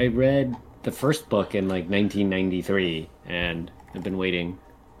 I read the first book in like 1993, and I've been waiting.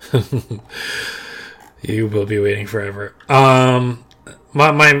 You will be waiting forever.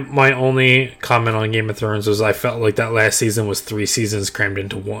 My only comment on Game of Thrones was I felt like that last season was 3 seasons crammed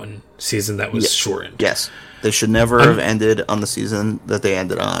into one season that was shortened. Yes. They should never have ended on the season that they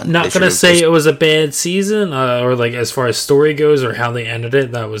ended on. Not going to say it was a bad season, or like as far as story goes or how they ended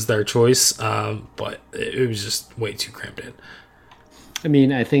it, that was their choice. But it was just way too crammed in. I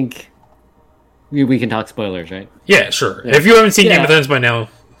mean, I think we can talk spoilers, right? Yeah, sure. Yeah. If you haven't seen Game of Thrones by now.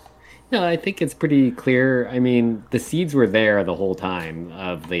 No, I think it's pretty clear. I mean, the seeds were there the whole time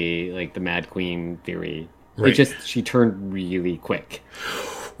of the Mad Queen theory. Right. She turned really quick.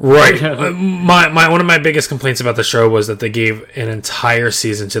 Right. My one of my biggest complaints about the show was that they gave an entire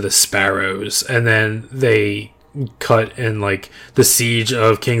season to the Sparrows, and then they cut in like the siege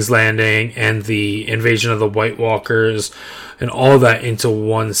of King's Landing and the invasion of the White Walkers and all that into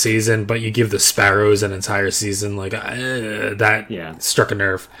one season, but you give the Sparrows an entire season. Like that struck a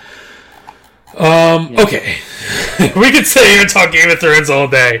nerve. Okay. We could sit here and talk Game of Thrones all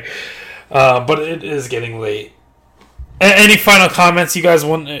day, but it is getting late. Any final comments you guys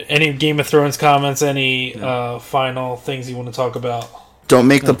want? Any Game of Thrones comments? Any final things you want to talk about? Don't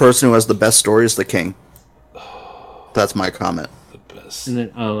make the person who has the best stories the king. That's my comment. The best. And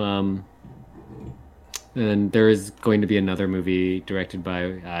then, and there is going to be another movie directed by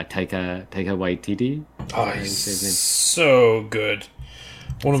Taika Waititi. Oh, he's so good.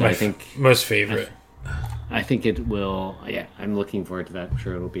 One of my most favorite. I think it will. Yeah, I'm looking forward to that. I'm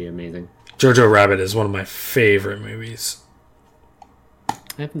sure it'll be amazing. Jojo Rabbit is one of my favorite movies. I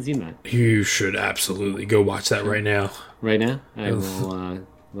haven't seen that. You should absolutely go watch that right now. Right now? I will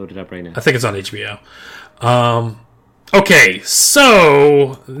load it up right now. I think it's on HBO. Okay,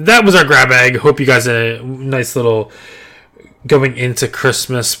 so that was our grab bag. Hope you guys had a nice little going into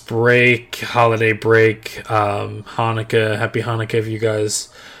Christmas break, holiday break, Hanukkah. Happy Hanukkah if you guys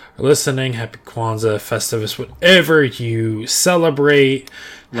are listening. Happy Kwanzaa, Festivus, whatever you celebrate.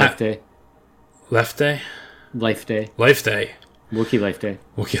 Left Day. Left Day? Life Day. Life Day. Wookiee Life Day.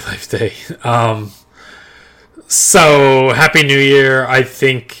 Wookiee Life Day. So, Happy New Year. I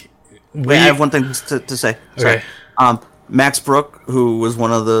think Wait, I have one thing to say. Sorry. Okay. Max Brook, who was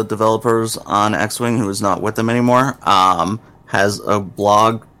one of the developers on X-Wing, who is not with them anymore, has a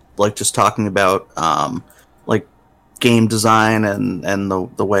blog like just talking about like game design and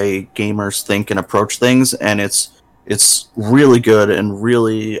the way gamers think and approach things, and it's really good and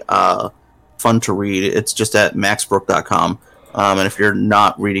really fun to read. It's just at maxbrook.com. And if you're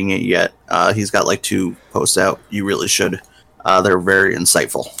not reading it yet, he's got like 2 posts out. You really should. They're very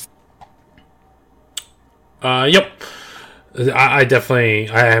insightful. Yep. I definitely,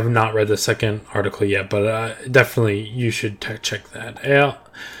 I have not read the second article yet, but definitely you should check that. Yeah.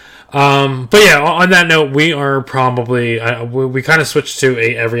 But yeah, on that note, we are probably, we kind of switched to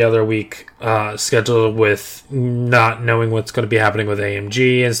a every other week schedule with not knowing what's going to be happening with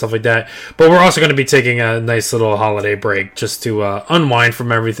AMG and stuff like that. But we're also going to be taking a nice little holiday break just to unwind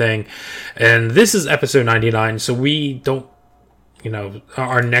from everything. And this is episode 99, so we don't,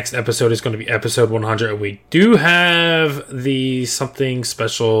 our next episode is going to be episode 100, and we do have the something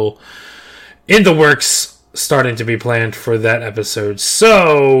special in the works starting to be planned for that episode.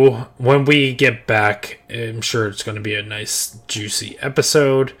 So when we get back, I'm sure it's going to be a nice juicy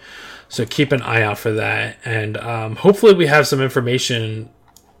episode, so keep an eye out for that. And hopefully we have some information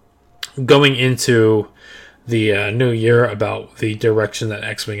going into the new year about the direction that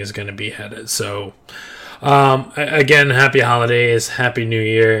X-Wing is going to be headed. So again, happy holidays, happy new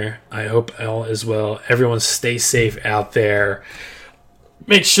year. I hope all is well. Everyone stay safe out there.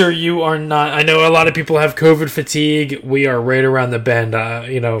 Make sure you are not, I know a lot of people have COVID fatigue. We are right around the bend,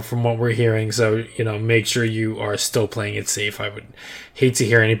 from what we're hearing. So, make sure you are still playing it safe. I would hate to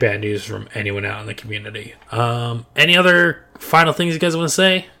hear any bad news from anyone out in the community. Any other final things you guys want to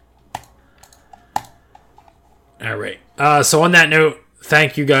say? All right. So on that note,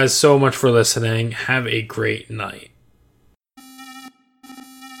 thank you guys so much for listening. Have a great night.